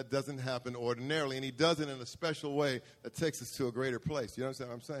that doesn't happen ordinarily, and he does it in a special way that takes us to a greater place. You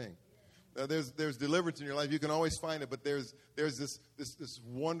understand what I'm saying? There's deliverance in your life. You can always find it, but there's this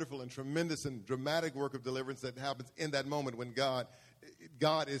wonderful and tremendous and dramatic work of deliverance that happens in that moment when God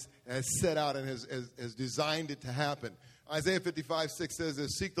has set out and has designed it to happen. Isaiah 55:6 says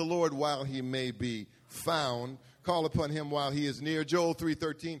this: "Seek the Lord while he may be found. Call upon him while he is near." Joel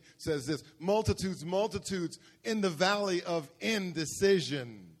 3:13 says this: "Multitudes, multitudes in the valley of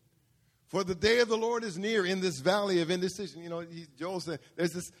indecision. For the day of the Lord is near in this valley of indecision." Joel said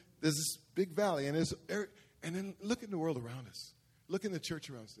there's this big valley, and then look in the world around us. Look in the church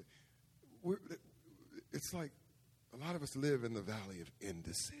around us. It's like a lot of us live in the valley of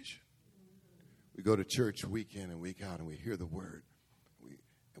indecision. We go to church week in and week out, and we hear the word.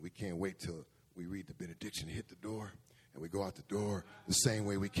 And we can't wait till we read the benediction, hit the door, and we go out the door the same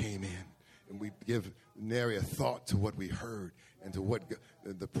way we came in. And we give nary a thought to what we heard and to what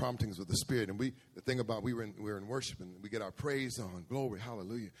the promptings of the Spirit. And the thing about we're in worship, and we get our praise on, glory,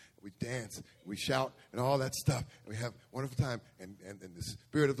 hallelujah. We dance, we shout, and all that stuff. And we have a wonderful time. And the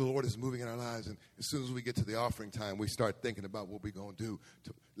Spirit of the Lord is moving in our lives. And as soon as we get to the offering time, we start thinking about what we're going to do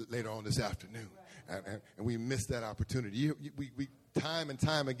later on this afternoon. And we miss that opportunity. We time and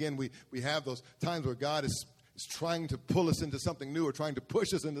time again, we have those times where God is trying to pull us into something new, or trying to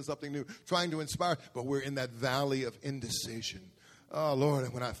push us into something new, trying to inspire, but we're in that valley of indecision. Oh,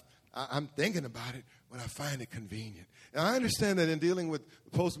 Lord, when I'm thinking about it when I find it convenient. And I understand that in dealing with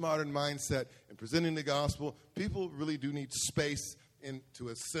the postmodern mindset and presenting the gospel, people really do need space to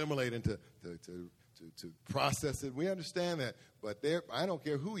assimilate and to process it. We understand that. But I don't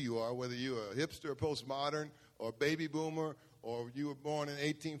care who you are, whether you're a hipster, postmodern, or baby boomer, or you were born in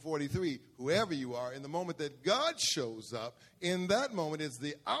 1843, whoever you are, in the moment that God shows up, in that moment is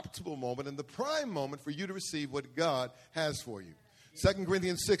the optimal moment and the prime moment for you to receive what God has for you. 2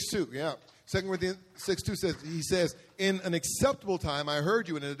 Corinthians 6:2, 2 Corinthians 6:2 says, "In an acceptable time I heard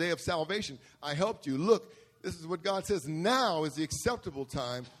you, and in the day of salvation I helped you." Look, this is what God says, now is the acceptable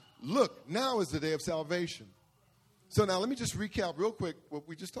time. Look, now is the day of salvation. So now let me just recap real quick what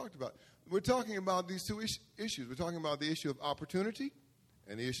we just talked about. We're talking about these two issues. We're talking about the issue of opportunity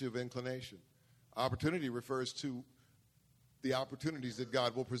and the issue of inclination. Opportunity refers to the opportunities that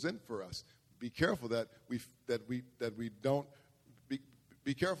God will present for us. Be careful that we don't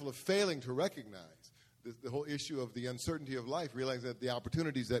be careful of failing to recognize the whole issue of the uncertainty of life. Realize that the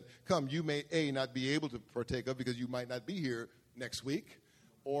opportunities that come, you may A, not be able to partake of because you might not be here next week,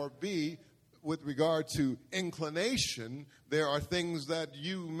 or B, with regard to inclination, there are things that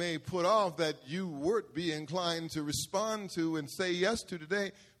you may put off that you would be inclined to respond to and say yes to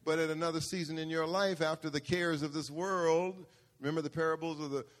today, but at another season in your life, after the cares of this world. Remember the parables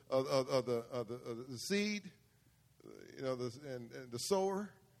of the seed, and the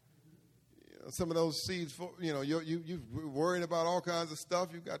sower. Some of those seeds, you're worrying about all kinds of stuff.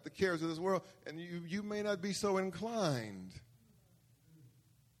 You've got the cares of this world, and you may not be so inclined.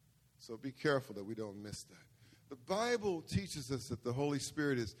 So be careful that we don't miss that. The Bible teaches us that if the Holy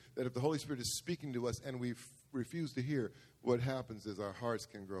Spirit is speaking to us and we refuse to hear, what happens is our hearts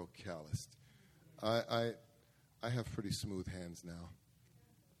can grow calloused. I have pretty smooth hands now.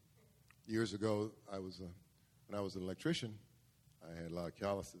 Years ago, when I was an electrician, I had a lot of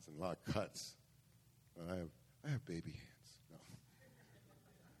calluses and a lot of cuts. I have baby hands. No.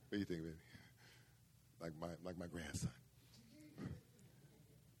 What do you think, baby? Like my grandson.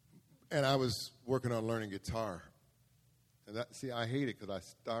 And I was working on learning guitar. And I hate it because I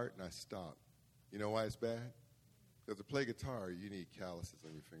start and I stop. You know why it's bad? Because to play guitar, you need calluses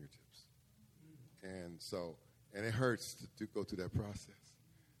on your fingertips. And it hurts to go through that process.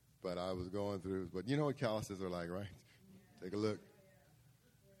 But I was going through, but you know what calluses are like, right? Take a look.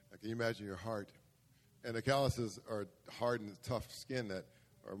 Can you imagine your heart? And the calluses are hard and tough skin that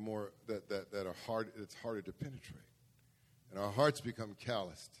are more, that are hard, it's harder to penetrate. And our hearts become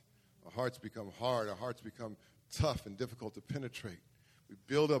calloused. Our hearts become hard. Our hearts become tough and difficult to penetrate. We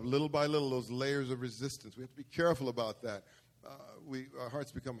build up little by little those layers of resistance. We have to be careful about that. Our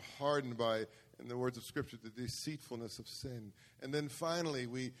hearts become hardened by, in the words of Scripture, the deceitfulness of sin. And then finally,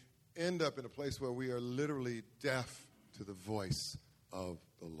 we end up in a place where we are literally deaf to the voice of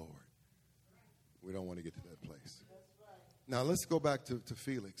the Lord. We don't want to get to that place. Now, let's go back to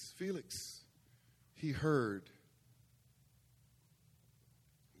Felix. Felix, he heard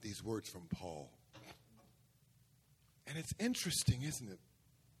these words from Paul. And it's interesting, isn't it?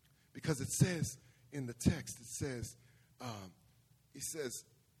 Because it says in the text,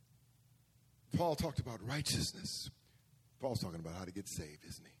 Paul talked about righteousness. Paul's talking about how to get saved,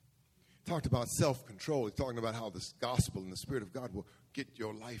 isn't he? Talked about self-control. He's talking about how the gospel and the Spirit of God will get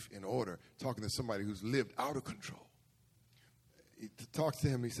your life in order. Talking to somebody who's lived out of control. He talks to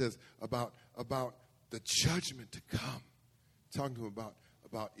him, he says, about the judgment to come. Talking to him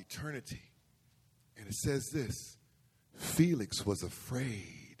about eternity. And it says this, Felix was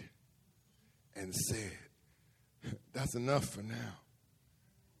afraid and said, that's enough for now.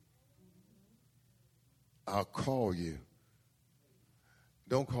 I'll call you.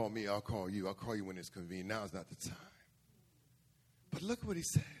 Don't call me, I'll call you. I'll call you when it's convenient. Now is not the time. But look what he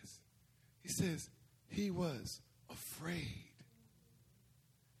says. He says, he was afraid.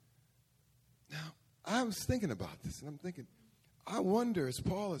 Now, I was thinking about this, and I'm thinking, I wonder, as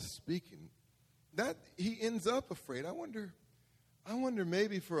Paul is speaking, that he ends up afraid. I wonder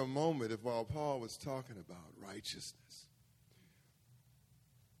maybe for a moment if while Paul was talking about righteousness,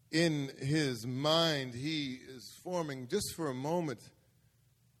 in his mind he is forming just for a moment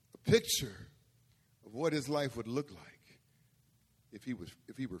a picture of what his life would look like if he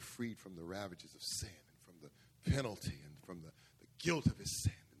were freed from the ravages of sin and from the penalty and from the guilt of his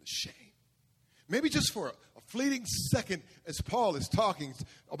sin and the shame. Maybe just for a fleeting second, as Paul is talking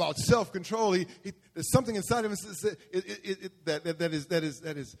about self-control, there's something inside of him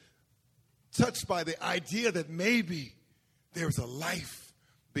that is touched by the idea that maybe there's a life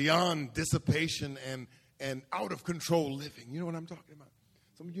beyond dissipation and out of control living. You know what I'm talking about?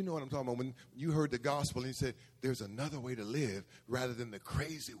 Some of you know what I'm talking about. When you heard the gospel and you said, there's another way to live rather than the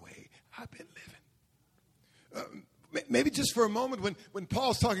crazy way I've been living. Maybe just for a moment when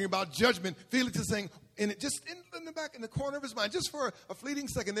Paul's talking about judgment, Felix is saying, in the back, in the corner of his mind, just for a fleeting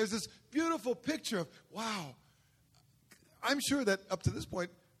second, there's this beautiful picture of, wow, I'm sure that up to this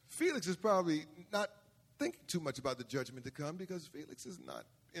point, Felix is probably not thinking too much about the judgment to come because Felix is not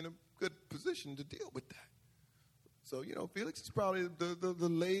in a good position to deal with that. So, Felix is probably the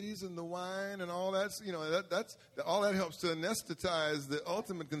ladies and the wine and all that, that's all that helps to anesthetize the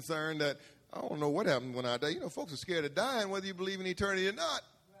ultimate concern that I don't know what happened when I die. Folks are scared of dying whether you believe in eternity or not.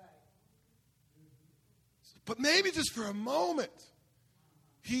 But maybe just for a moment,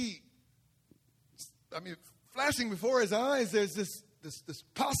 flashing before his eyes, there's this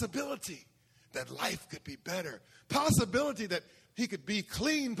possibility that life could be better. Possibility that he could be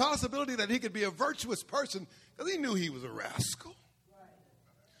clean. Possibility that he could be a virtuous person because he knew he was a rascal.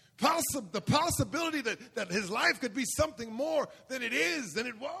 The possibility that his life could be something more than it is, than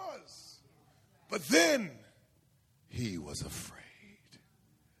it was. But then he was afraid.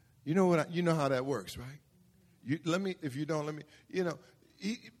 You know how that works, right?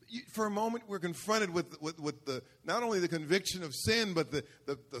 For a moment we're confronted with the not only the conviction of sin, but the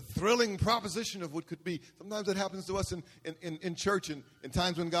thrilling proposition of what could be. Sometimes it happens to us in church and in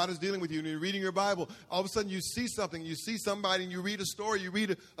times when God is dealing with you and you're reading your Bible. All of a sudden you see something, you see somebody and you read a story, you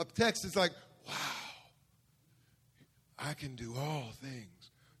read a text. It's like, wow, I can do all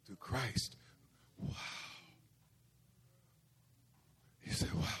things through Christ. Wow. You say,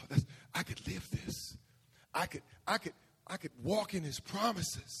 wow, I could live this. I could walk in his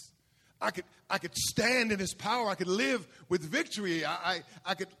promises. I could stand in his power. I could live with victory.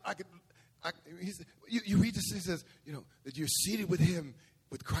 You read this, it says, that you're seated with him,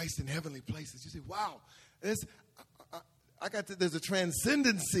 with Christ in heavenly places. You say, wow, there's a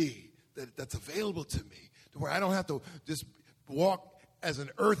transcendency that's available to me, to where I don't have to just walk as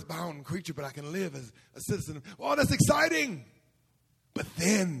an earthbound creature, but I can live as a citizen. Oh, that's exciting. But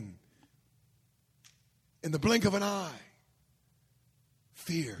then, in the blink of an eye,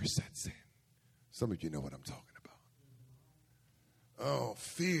 fear sets in. Some of you know what I'm talking about. Oh,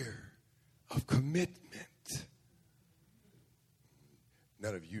 fear of commitment.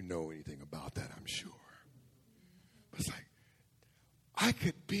 None of you know anything about that, I'm sure. But it's like, I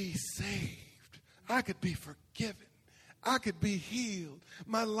could be saved. I could be forgiven. I could be healed.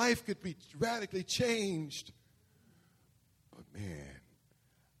 My life could be radically changed. But man,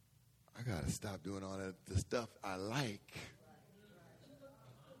 I got to stop doing all that, the stuff I like.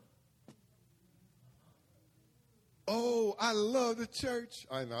 Oh, I love the church.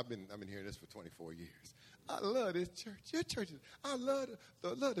 I know I've been hearing this for 24 years. I love this church. Your church is, I love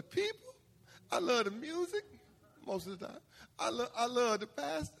the people. I love the music most of the time. I love the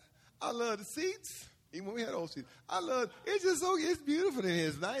pastor. I love the seats. Even when we had old seats. It's just it's beautiful in here.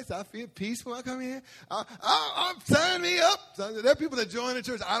 It's nice. I feel peaceful when I come here. I'm signing me up. So there are people that join the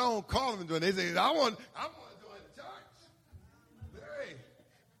church. I don't call them to join. They say, I want to join the church.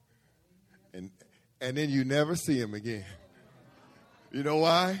 Hey. And then you never see them again. You know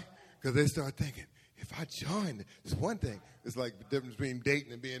why? Because they start thinking, if I join, it's one thing. It's like the difference between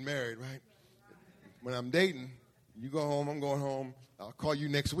dating and being married, right? When I'm dating, you go home, I'm going home. I'll call you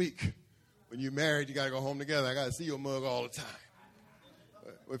next week. When you're married, you got to go home together. I got to see your mug all the time.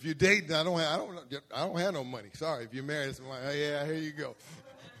 But if you're dating, I don't have no money. Sorry, if you're married, it's like, oh, yeah, here you go.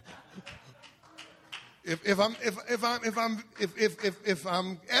 If I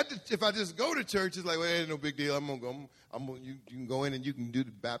just go to church, it's like, well, ain't no big deal. I'm gonna go. You can go in and you can do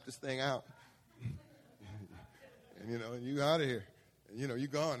the Baptist thing out, and you out of here, and you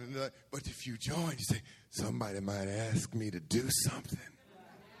gone. And but if you join, you say somebody might ask me to do something.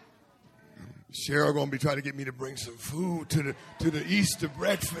 Cheryl gonna be trying to get me to bring some food to the Easter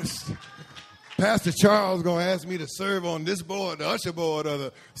breakfast. Pastor Charles gonna ask me to serve on this board, the usher board,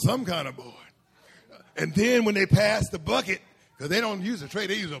 or some kind of board. And then when they pass the bucket, because they don't use a tray,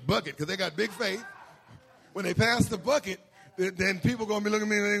 they use a bucket because they got big faith. When they pass the bucket, then people going to be looking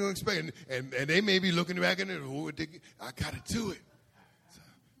at me and they're going to expect. And they may be looking back at it. I got to do it. So,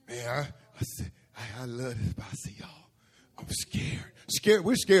 man, I love this, but I see y'all. I'm scared.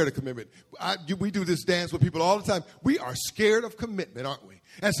 We're scared of commitment. We do this dance with people all the time. We are scared of commitment, aren't we?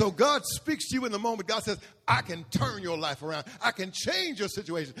 And so God speaks to you in the moment. God says, I can turn your life around. I can change your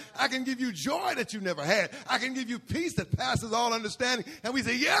situation. I can give you joy that you never had. I can give you peace that passes all understanding. And we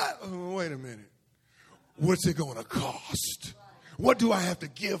say, yeah, wait a minute. What's it going to cost? What do I have to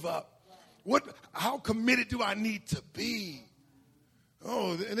give up? How committed do I need to be?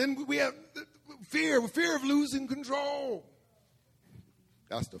 Oh, and then we have fear of losing control.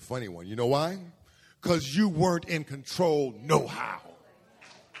 That's the funny one. You know why? Because you weren't in control no-how.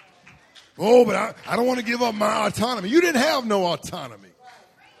 Oh, but I don't want to give up my autonomy. You didn't have no autonomy.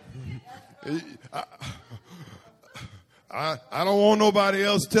 I don't want nobody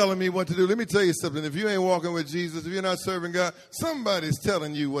else telling me what to do. Let me tell you something. If you ain't walking with Jesus, if you're not serving God, somebody's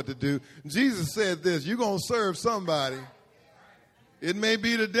telling you what to do. Jesus said this, you're going to serve somebody. It may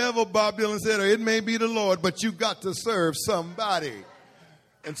be the devil, Bob Dylan said, or it may be the Lord, but you got to serve somebody.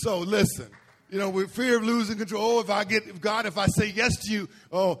 And so listen. With fear of losing control, if I say yes to you,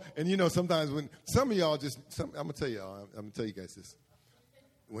 and sometimes when some of y'all I'm gonna tell you guys this.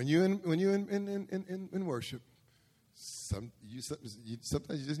 When you're in worship, sometimes you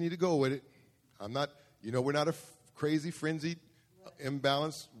just need to go with it. We're not a crazy, frenzied,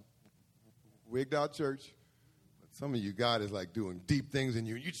 imbalanced, wigged out church. But some of you, God is like doing deep things in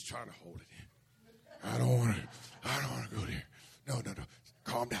you, and you're just trying to hold it in. I don't want to go there. No.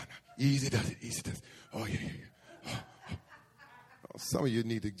 Calm down. Easy does it. Oh, yeah. Oh, some of you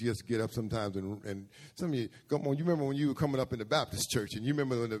need to just get up sometimes and some of you, come on, you remember when you were coming up in the Baptist church and you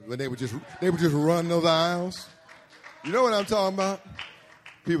remember when they would just run those aisles? You know what I'm talking about?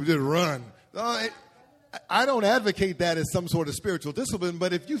 People just run. I don't advocate that as some sort of spiritual discipline,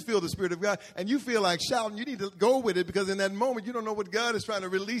 but if you feel the Spirit of God and you feel like shouting, you need to go with it because in that moment you don't know what God is trying to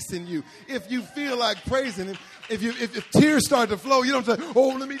release in you. If you feel like praising Him, if tears start to flow, you don't say,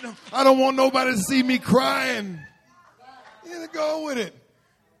 I don't want nobody to see me crying. You need to go with it.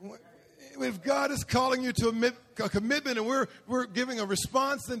 if God is calling you to a commitment and we're giving a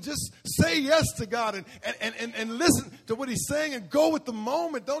response, then just say yes to God and listen to what he's saying and go with the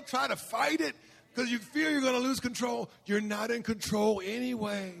moment. Don't try to fight it because you fear you're going to lose control. You're not in control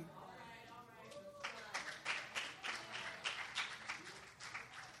anyway.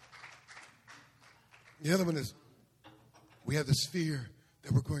 The other one is we have this fear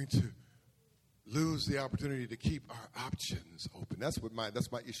that we're going to lose the opportunity to keep our options open. That's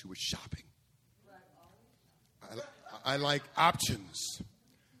my issue with shopping. I like options.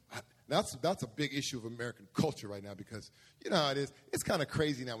 That's a big issue of American culture right now because you know how it is. It's kind of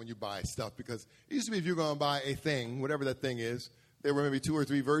crazy now when you buy stuff because it used to be if you're going to buy a thing, whatever that thing is, there were maybe 2 or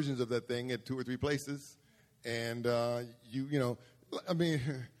 3 versions of that thing at 2 or 3 places, and you know, I mean,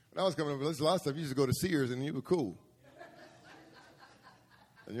 when I was coming up, a lot of stuff you used to go to Sears and you were cool.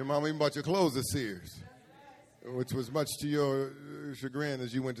 And your mom even bought your clothes at Sears, which was much to your chagrin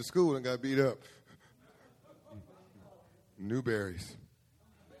as you went to school and got beat up. Newberries.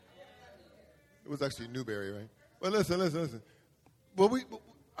 It was actually Newberry, right? Well, listen. Well,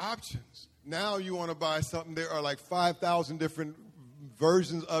 options. Now you want to buy something, there are like 5,000 different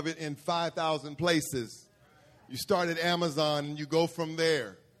versions of it in 5,000 places. You start at Amazon and you go from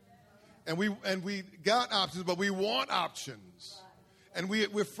there. And we got options, but we want options. And we're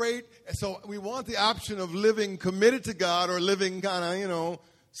afraid, so we want the option of living committed to God or living kind of, you know,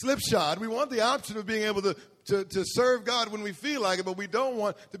 slipshod. We want the option of being able to serve God when we feel like it, but we don't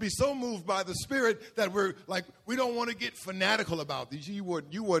want to be so moved by the Spirit that we're like, we don't want to get fanatical about these. You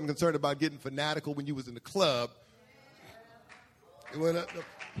weren't concerned about getting fanatical when you was in the club.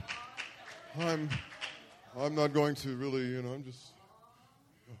 I'm not going to really, you know, I'm just...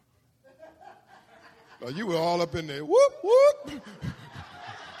 You were all up in there. Whoop, whoop.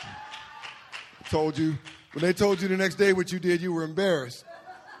 Told you. When they told you the next day what you did, you were embarrassed.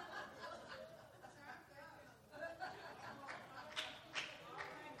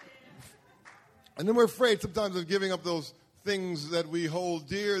 And then we're afraid sometimes of giving up those things that we hold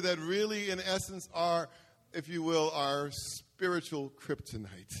dear that really, in essence, are, if you will, our spiritual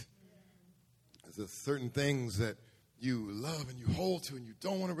kryptonite. There's certain things that you love and you hold to and you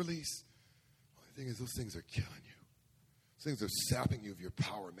don't want to release. The thing is, those things are killing you. Those things are sapping you of your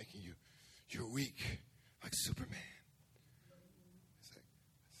power, making you're weak, like Superman.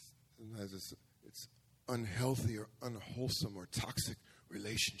 Sometimes it's unhealthy or unwholesome or toxic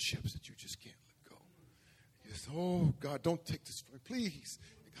relationships that you just can't let go. You just, oh, God, don't take this from me, please.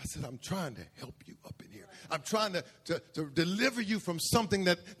 And God said, I'm trying to help you up in here. I'm trying to deliver you from something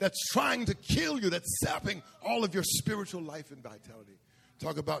that's trying to kill you, that's sapping all of your spiritual life and vitality.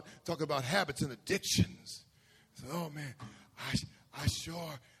 Talk about habits and addictions. So, oh man,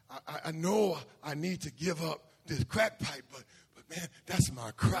 I know I need to give up this crack pipe, but man, that's my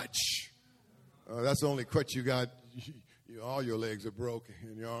crutch. That's the only crutch you got. All your legs are broken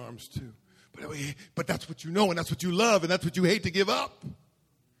and your arms too. But that's what you know and that's what you love and that's what you hate to give up.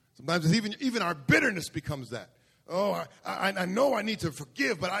 Sometimes it's even our bitterness becomes that. Oh, I know I need to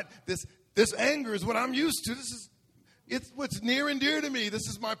forgive, but this anger is what I'm used to. It's what's near and dear to me. This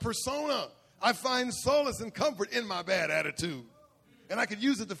is my persona. I find solace and comfort in my bad attitude. And I could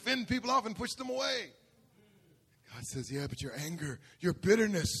use it to fend people off and push them away. God says, yeah, but your anger, your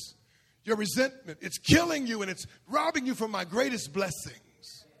bitterness, your resentment, it's killing you and it's robbing you from my greatest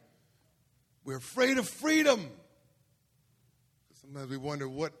blessings. We're afraid of freedom. Sometimes we wonder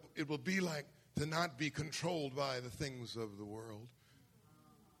what it will be like to not be controlled by the things of the world.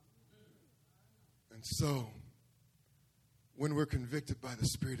 And so, when we're convicted by the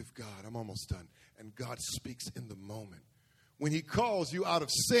Spirit of God, I'm almost done, and God speaks in the moment. When he calls you out of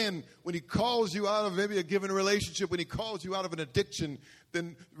sin, when he calls you out of maybe a given relationship, when he calls you out of an addiction,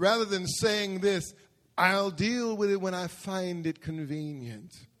 then rather than saying this, I'll deal with it when I find it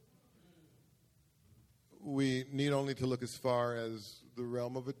convenient. We need only to look as far as the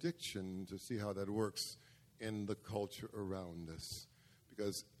realm of addiction to see how that works in the culture around us.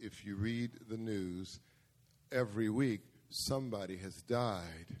 Because if you read the news every week, somebody has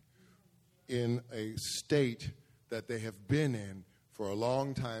died in a state that they have been in for a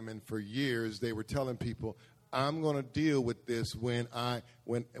long time, and for years they were telling people, I'm going to deal with this when I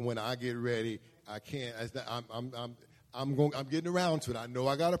get ready. I can't. I'm getting around to it. I know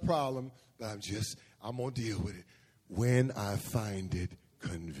I got a problem, but I'm going to deal with it when I find it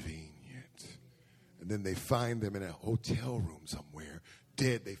convenient. And then they find them in a hotel room somewhere,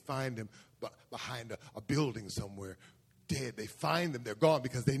 dead. They find them behind a building somewhere, dead. They find them, they're gone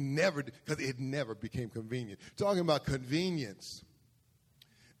because it never became convenient. Talking about convenience,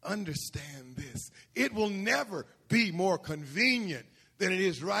 understand this. It will never be more convenient than it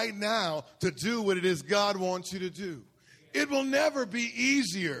is right now to do what it is God wants you to do. It will never be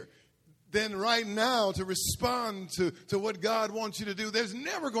easier than right now to respond to what God wants you to do. There's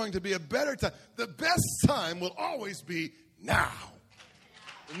never going to be a better time. The best time will always be now.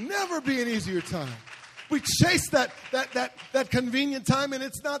 There'll never be an easier time. We chase that convenient time, and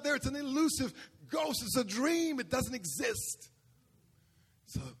it's not there. It's an elusive ghost. It's a dream. It doesn't exist.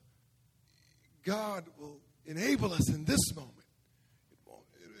 So God will enable us in this moment.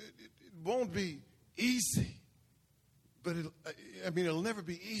 It won't be easy, but it'll never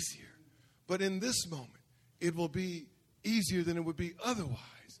be easier. But in this moment, it will be easier than it would be otherwise.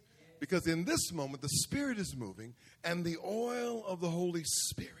 Because in this moment, the Spirit is moving, and the oil of the Holy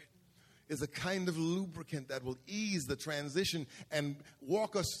Spirit is a kind of lubricant that will ease the transition and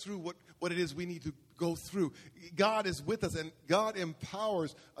walk us through what it is we need to go through. God is with us, and God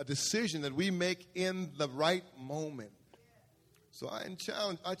empowers a decision that we make in the right moment. So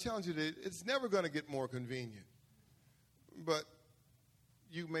I challenge you that it's never going to get more convenient. But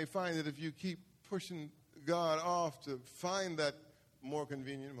you may find that if you keep pushing God off to find that more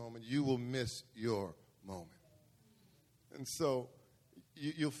convenient moment, you will miss your moment. And so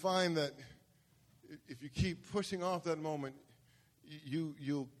you'll find that if you keep pushing off that moment,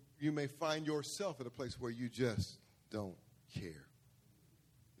 you may find yourself at a place where you just don't care.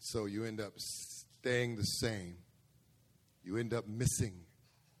 So you end up staying the same. You end up missing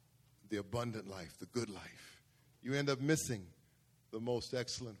the abundant life, the good life. You end up missing the most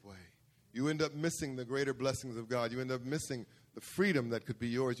excellent way. You end up missing the greater blessings of God. You end up missing the freedom that could be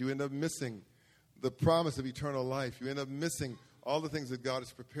yours. You end up missing the promise of eternal life. You end up missing all the things that God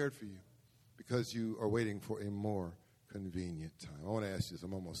has prepared for you because you are waiting for a more convenient time. I want to ask you this.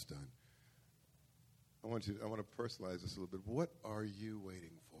 I'm almost done. I want to personalize this a little bit. What are you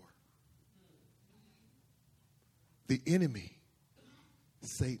waiting for? The enemy,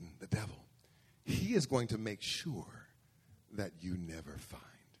 Satan, the devil, he is going to make sure that you never find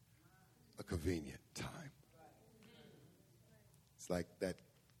a convenient time. It's like that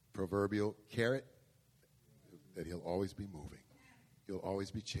proverbial carrot that he'll always be moving. He'll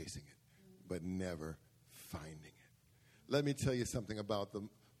always be chasing it, but never finding it. Let me tell you something about the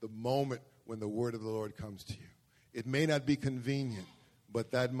moment when the word of the Lord comes to you. It may not be convenient,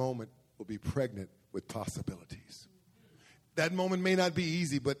 but that moment will be pregnant with possibilities. That moment may not be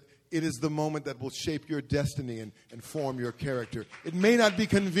easy, but it is the moment that will shape your destiny and form your character. It may not be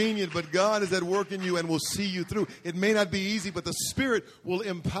convenient, but God is at work in you and will see you through. It may not be easy, but the Spirit will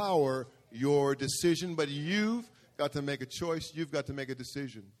empower your decision. But you've got to make a choice. You've got to make a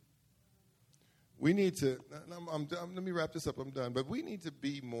decision. We need to, let me wrap this up. I'm done. But we need to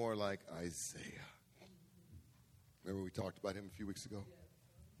be more like Isaiah. Remember we talked about him a few weeks ago?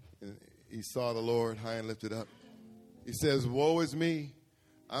 And he saw the Lord high and lifted up. He says, woe is me.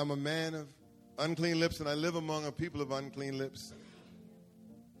 I'm a man of unclean lips, and I live among a people of unclean lips.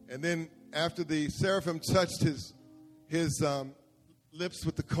 And then after the seraphim touched his lips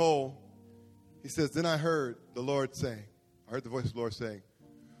with the coal, he says, then I heard the Lord saying, I heard the voice of the Lord saying,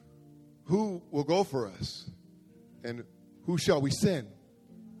 who will go for us? And who shall we send?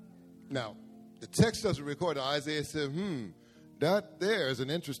 Now, the text doesn't record it. Isaiah said, that there is an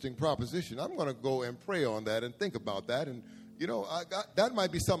interesting proposition. I'm going to go and pray on that and think about that. And, that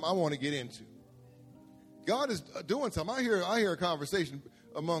might be something I want to get into. God is doing something. I hear a conversation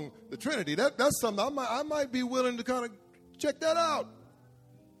among the Trinity. That's something I might be willing to kind of check that out.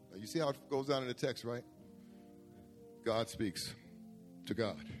 Now, you see how it goes down in the text, right? God speaks to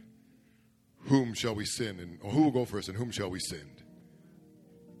God. Whom shall we send? Or who will go first, and whom shall we send?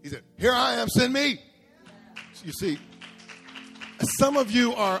 He said, here I am, send me. You see, some of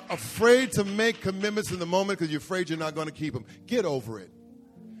you are afraid to make commitments in the moment because you're afraid you're not going to keep them. Get over it.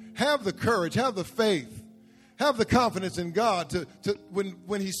 Have the courage, have the faith, have the confidence in God to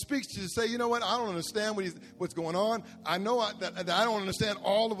when he speaks to you, say, you know what, I don't understand what's going on. I know that I don't understand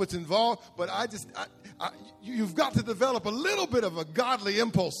all of what's involved, but you've got to develop a little bit of a godly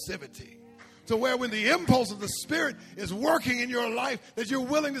impulsivity. To where when the impulse of the Spirit is working in your life, that you're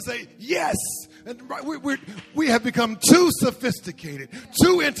willing to say yes. And we have become too sophisticated,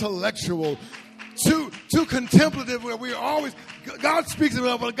 too intellectual, too contemplative, where we are always, God speaks to me,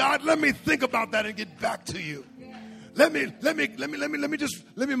 well, God, let me think about that and get back to you. Let me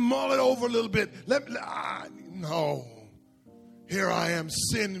mull it over a little bit. No. Here I am,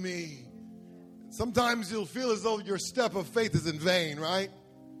 send me. Sometimes you'll feel as though your step of faith is in vain, right?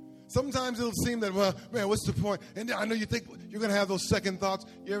 Sometimes it'll seem that, well, man, what's the point? And I know you think you're going to have those second thoughts.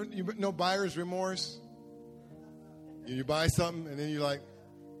 You know buyer's remorse? You buy something, and then you're like,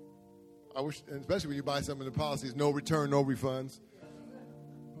 I wish, especially when you buy something in the policies, no return, no refunds.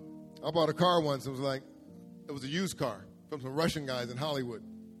 I bought a car once. It was a used car from some Russian guys in Hollywood.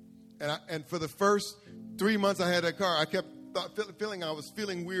 And for the first 3 months I had that car, I kept feeling I was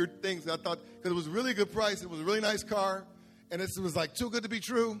feeling weird things. I thought, because it was a really good price, it was a really nice car, and it was like too good to be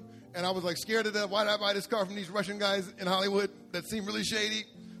true. And I was like scared to death. Why did I buy this car from these Russian guys in Hollywood that seemed really shady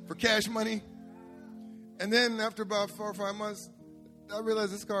for cash money? And then after about 4 or 5 months, I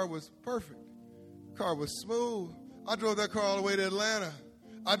realized this car was perfect. The car was smooth. I drove that car all the way to Atlanta.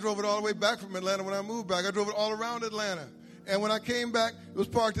 I drove it all the way back from Atlanta when I moved back. I drove it all around Atlanta. And when I came back, it was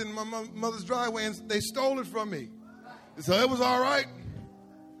parked in my mother's driveway, and they stole it from me. So it was all right.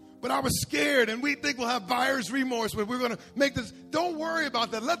 But I was scared, and we think we'll have buyer's remorse when we're going to make this. Don't worry about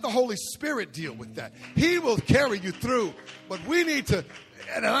that. Let the Holy Spirit deal with that. He will carry you through. But we need to,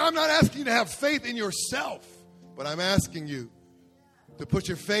 and I'm not asking you to have faith in yourself, but I'm asking you to put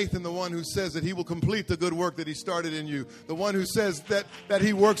your faith in the one who says that he will complete the good work that he started in you, the one who says that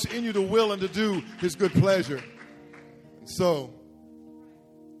he works in you to will and to do his good pleasure. And so,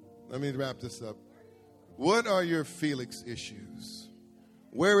 let me wrap this up. What are your Felix issues?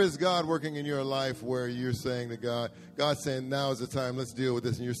 Where is God working in your life where you're saying to God, God's saying, now is the time, let's deal with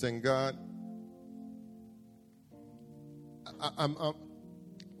this. And you're saying, God,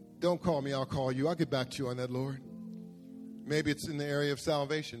 don't call me, I'll call you. I'll get back to you on that, Lord. Maybe it's in the area of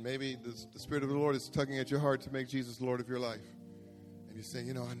salvation. Maybe the Spirit of the Lord is tugging at your heart to make Jesus Lord of your life. And you're saying,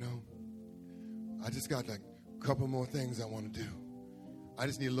 I know. I just got like a couple more things I want to do. I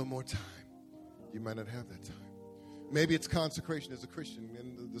just need a little more time. You might not have that time. Maybe it's consecration as a Christian,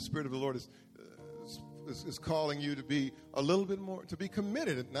 and the Spirit of the Lord is calling you to be a little bit more, to be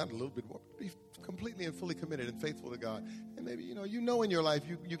committed, not a little bit more, but be completely and fully committed and faithful to God. And maybe, in your life,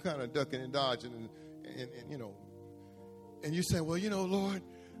 you kind of ducking and dodging and you say, well, Lord,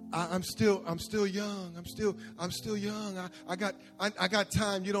 I'm still young. I'm still young. I got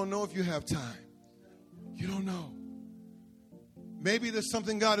time. You don't know if you have time. You don't know. Maybe there's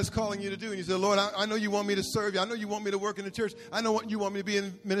something God is calling you to do, and you say, Lord, I know you want me to serve you. I know you want me to work in the church. I know you want me to be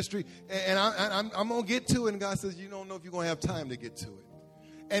in ministry, and I'm going to get to it. And God says, you don't know if you're going to have time to get to it.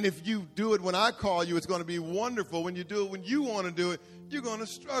 And if you do it when I call you, it's going to be wonderful. When you do it when you want to do it, you're going to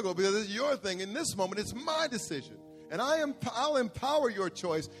struggle because it's your thing. In this moment, it's my decision. And I'll empower your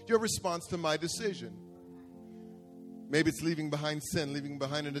choice, your response to my decision. Maybe it's leaving behind sin, leaving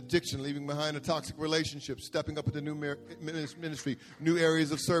behind an addiction, leaving behind a toxic relationship, stepping up into new ministry, new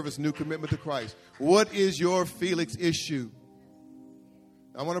areas of service, new commitment to Christ. What is your Felix issue?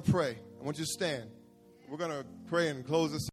 I want to pray. I want you to stand. We're going to pray and close this.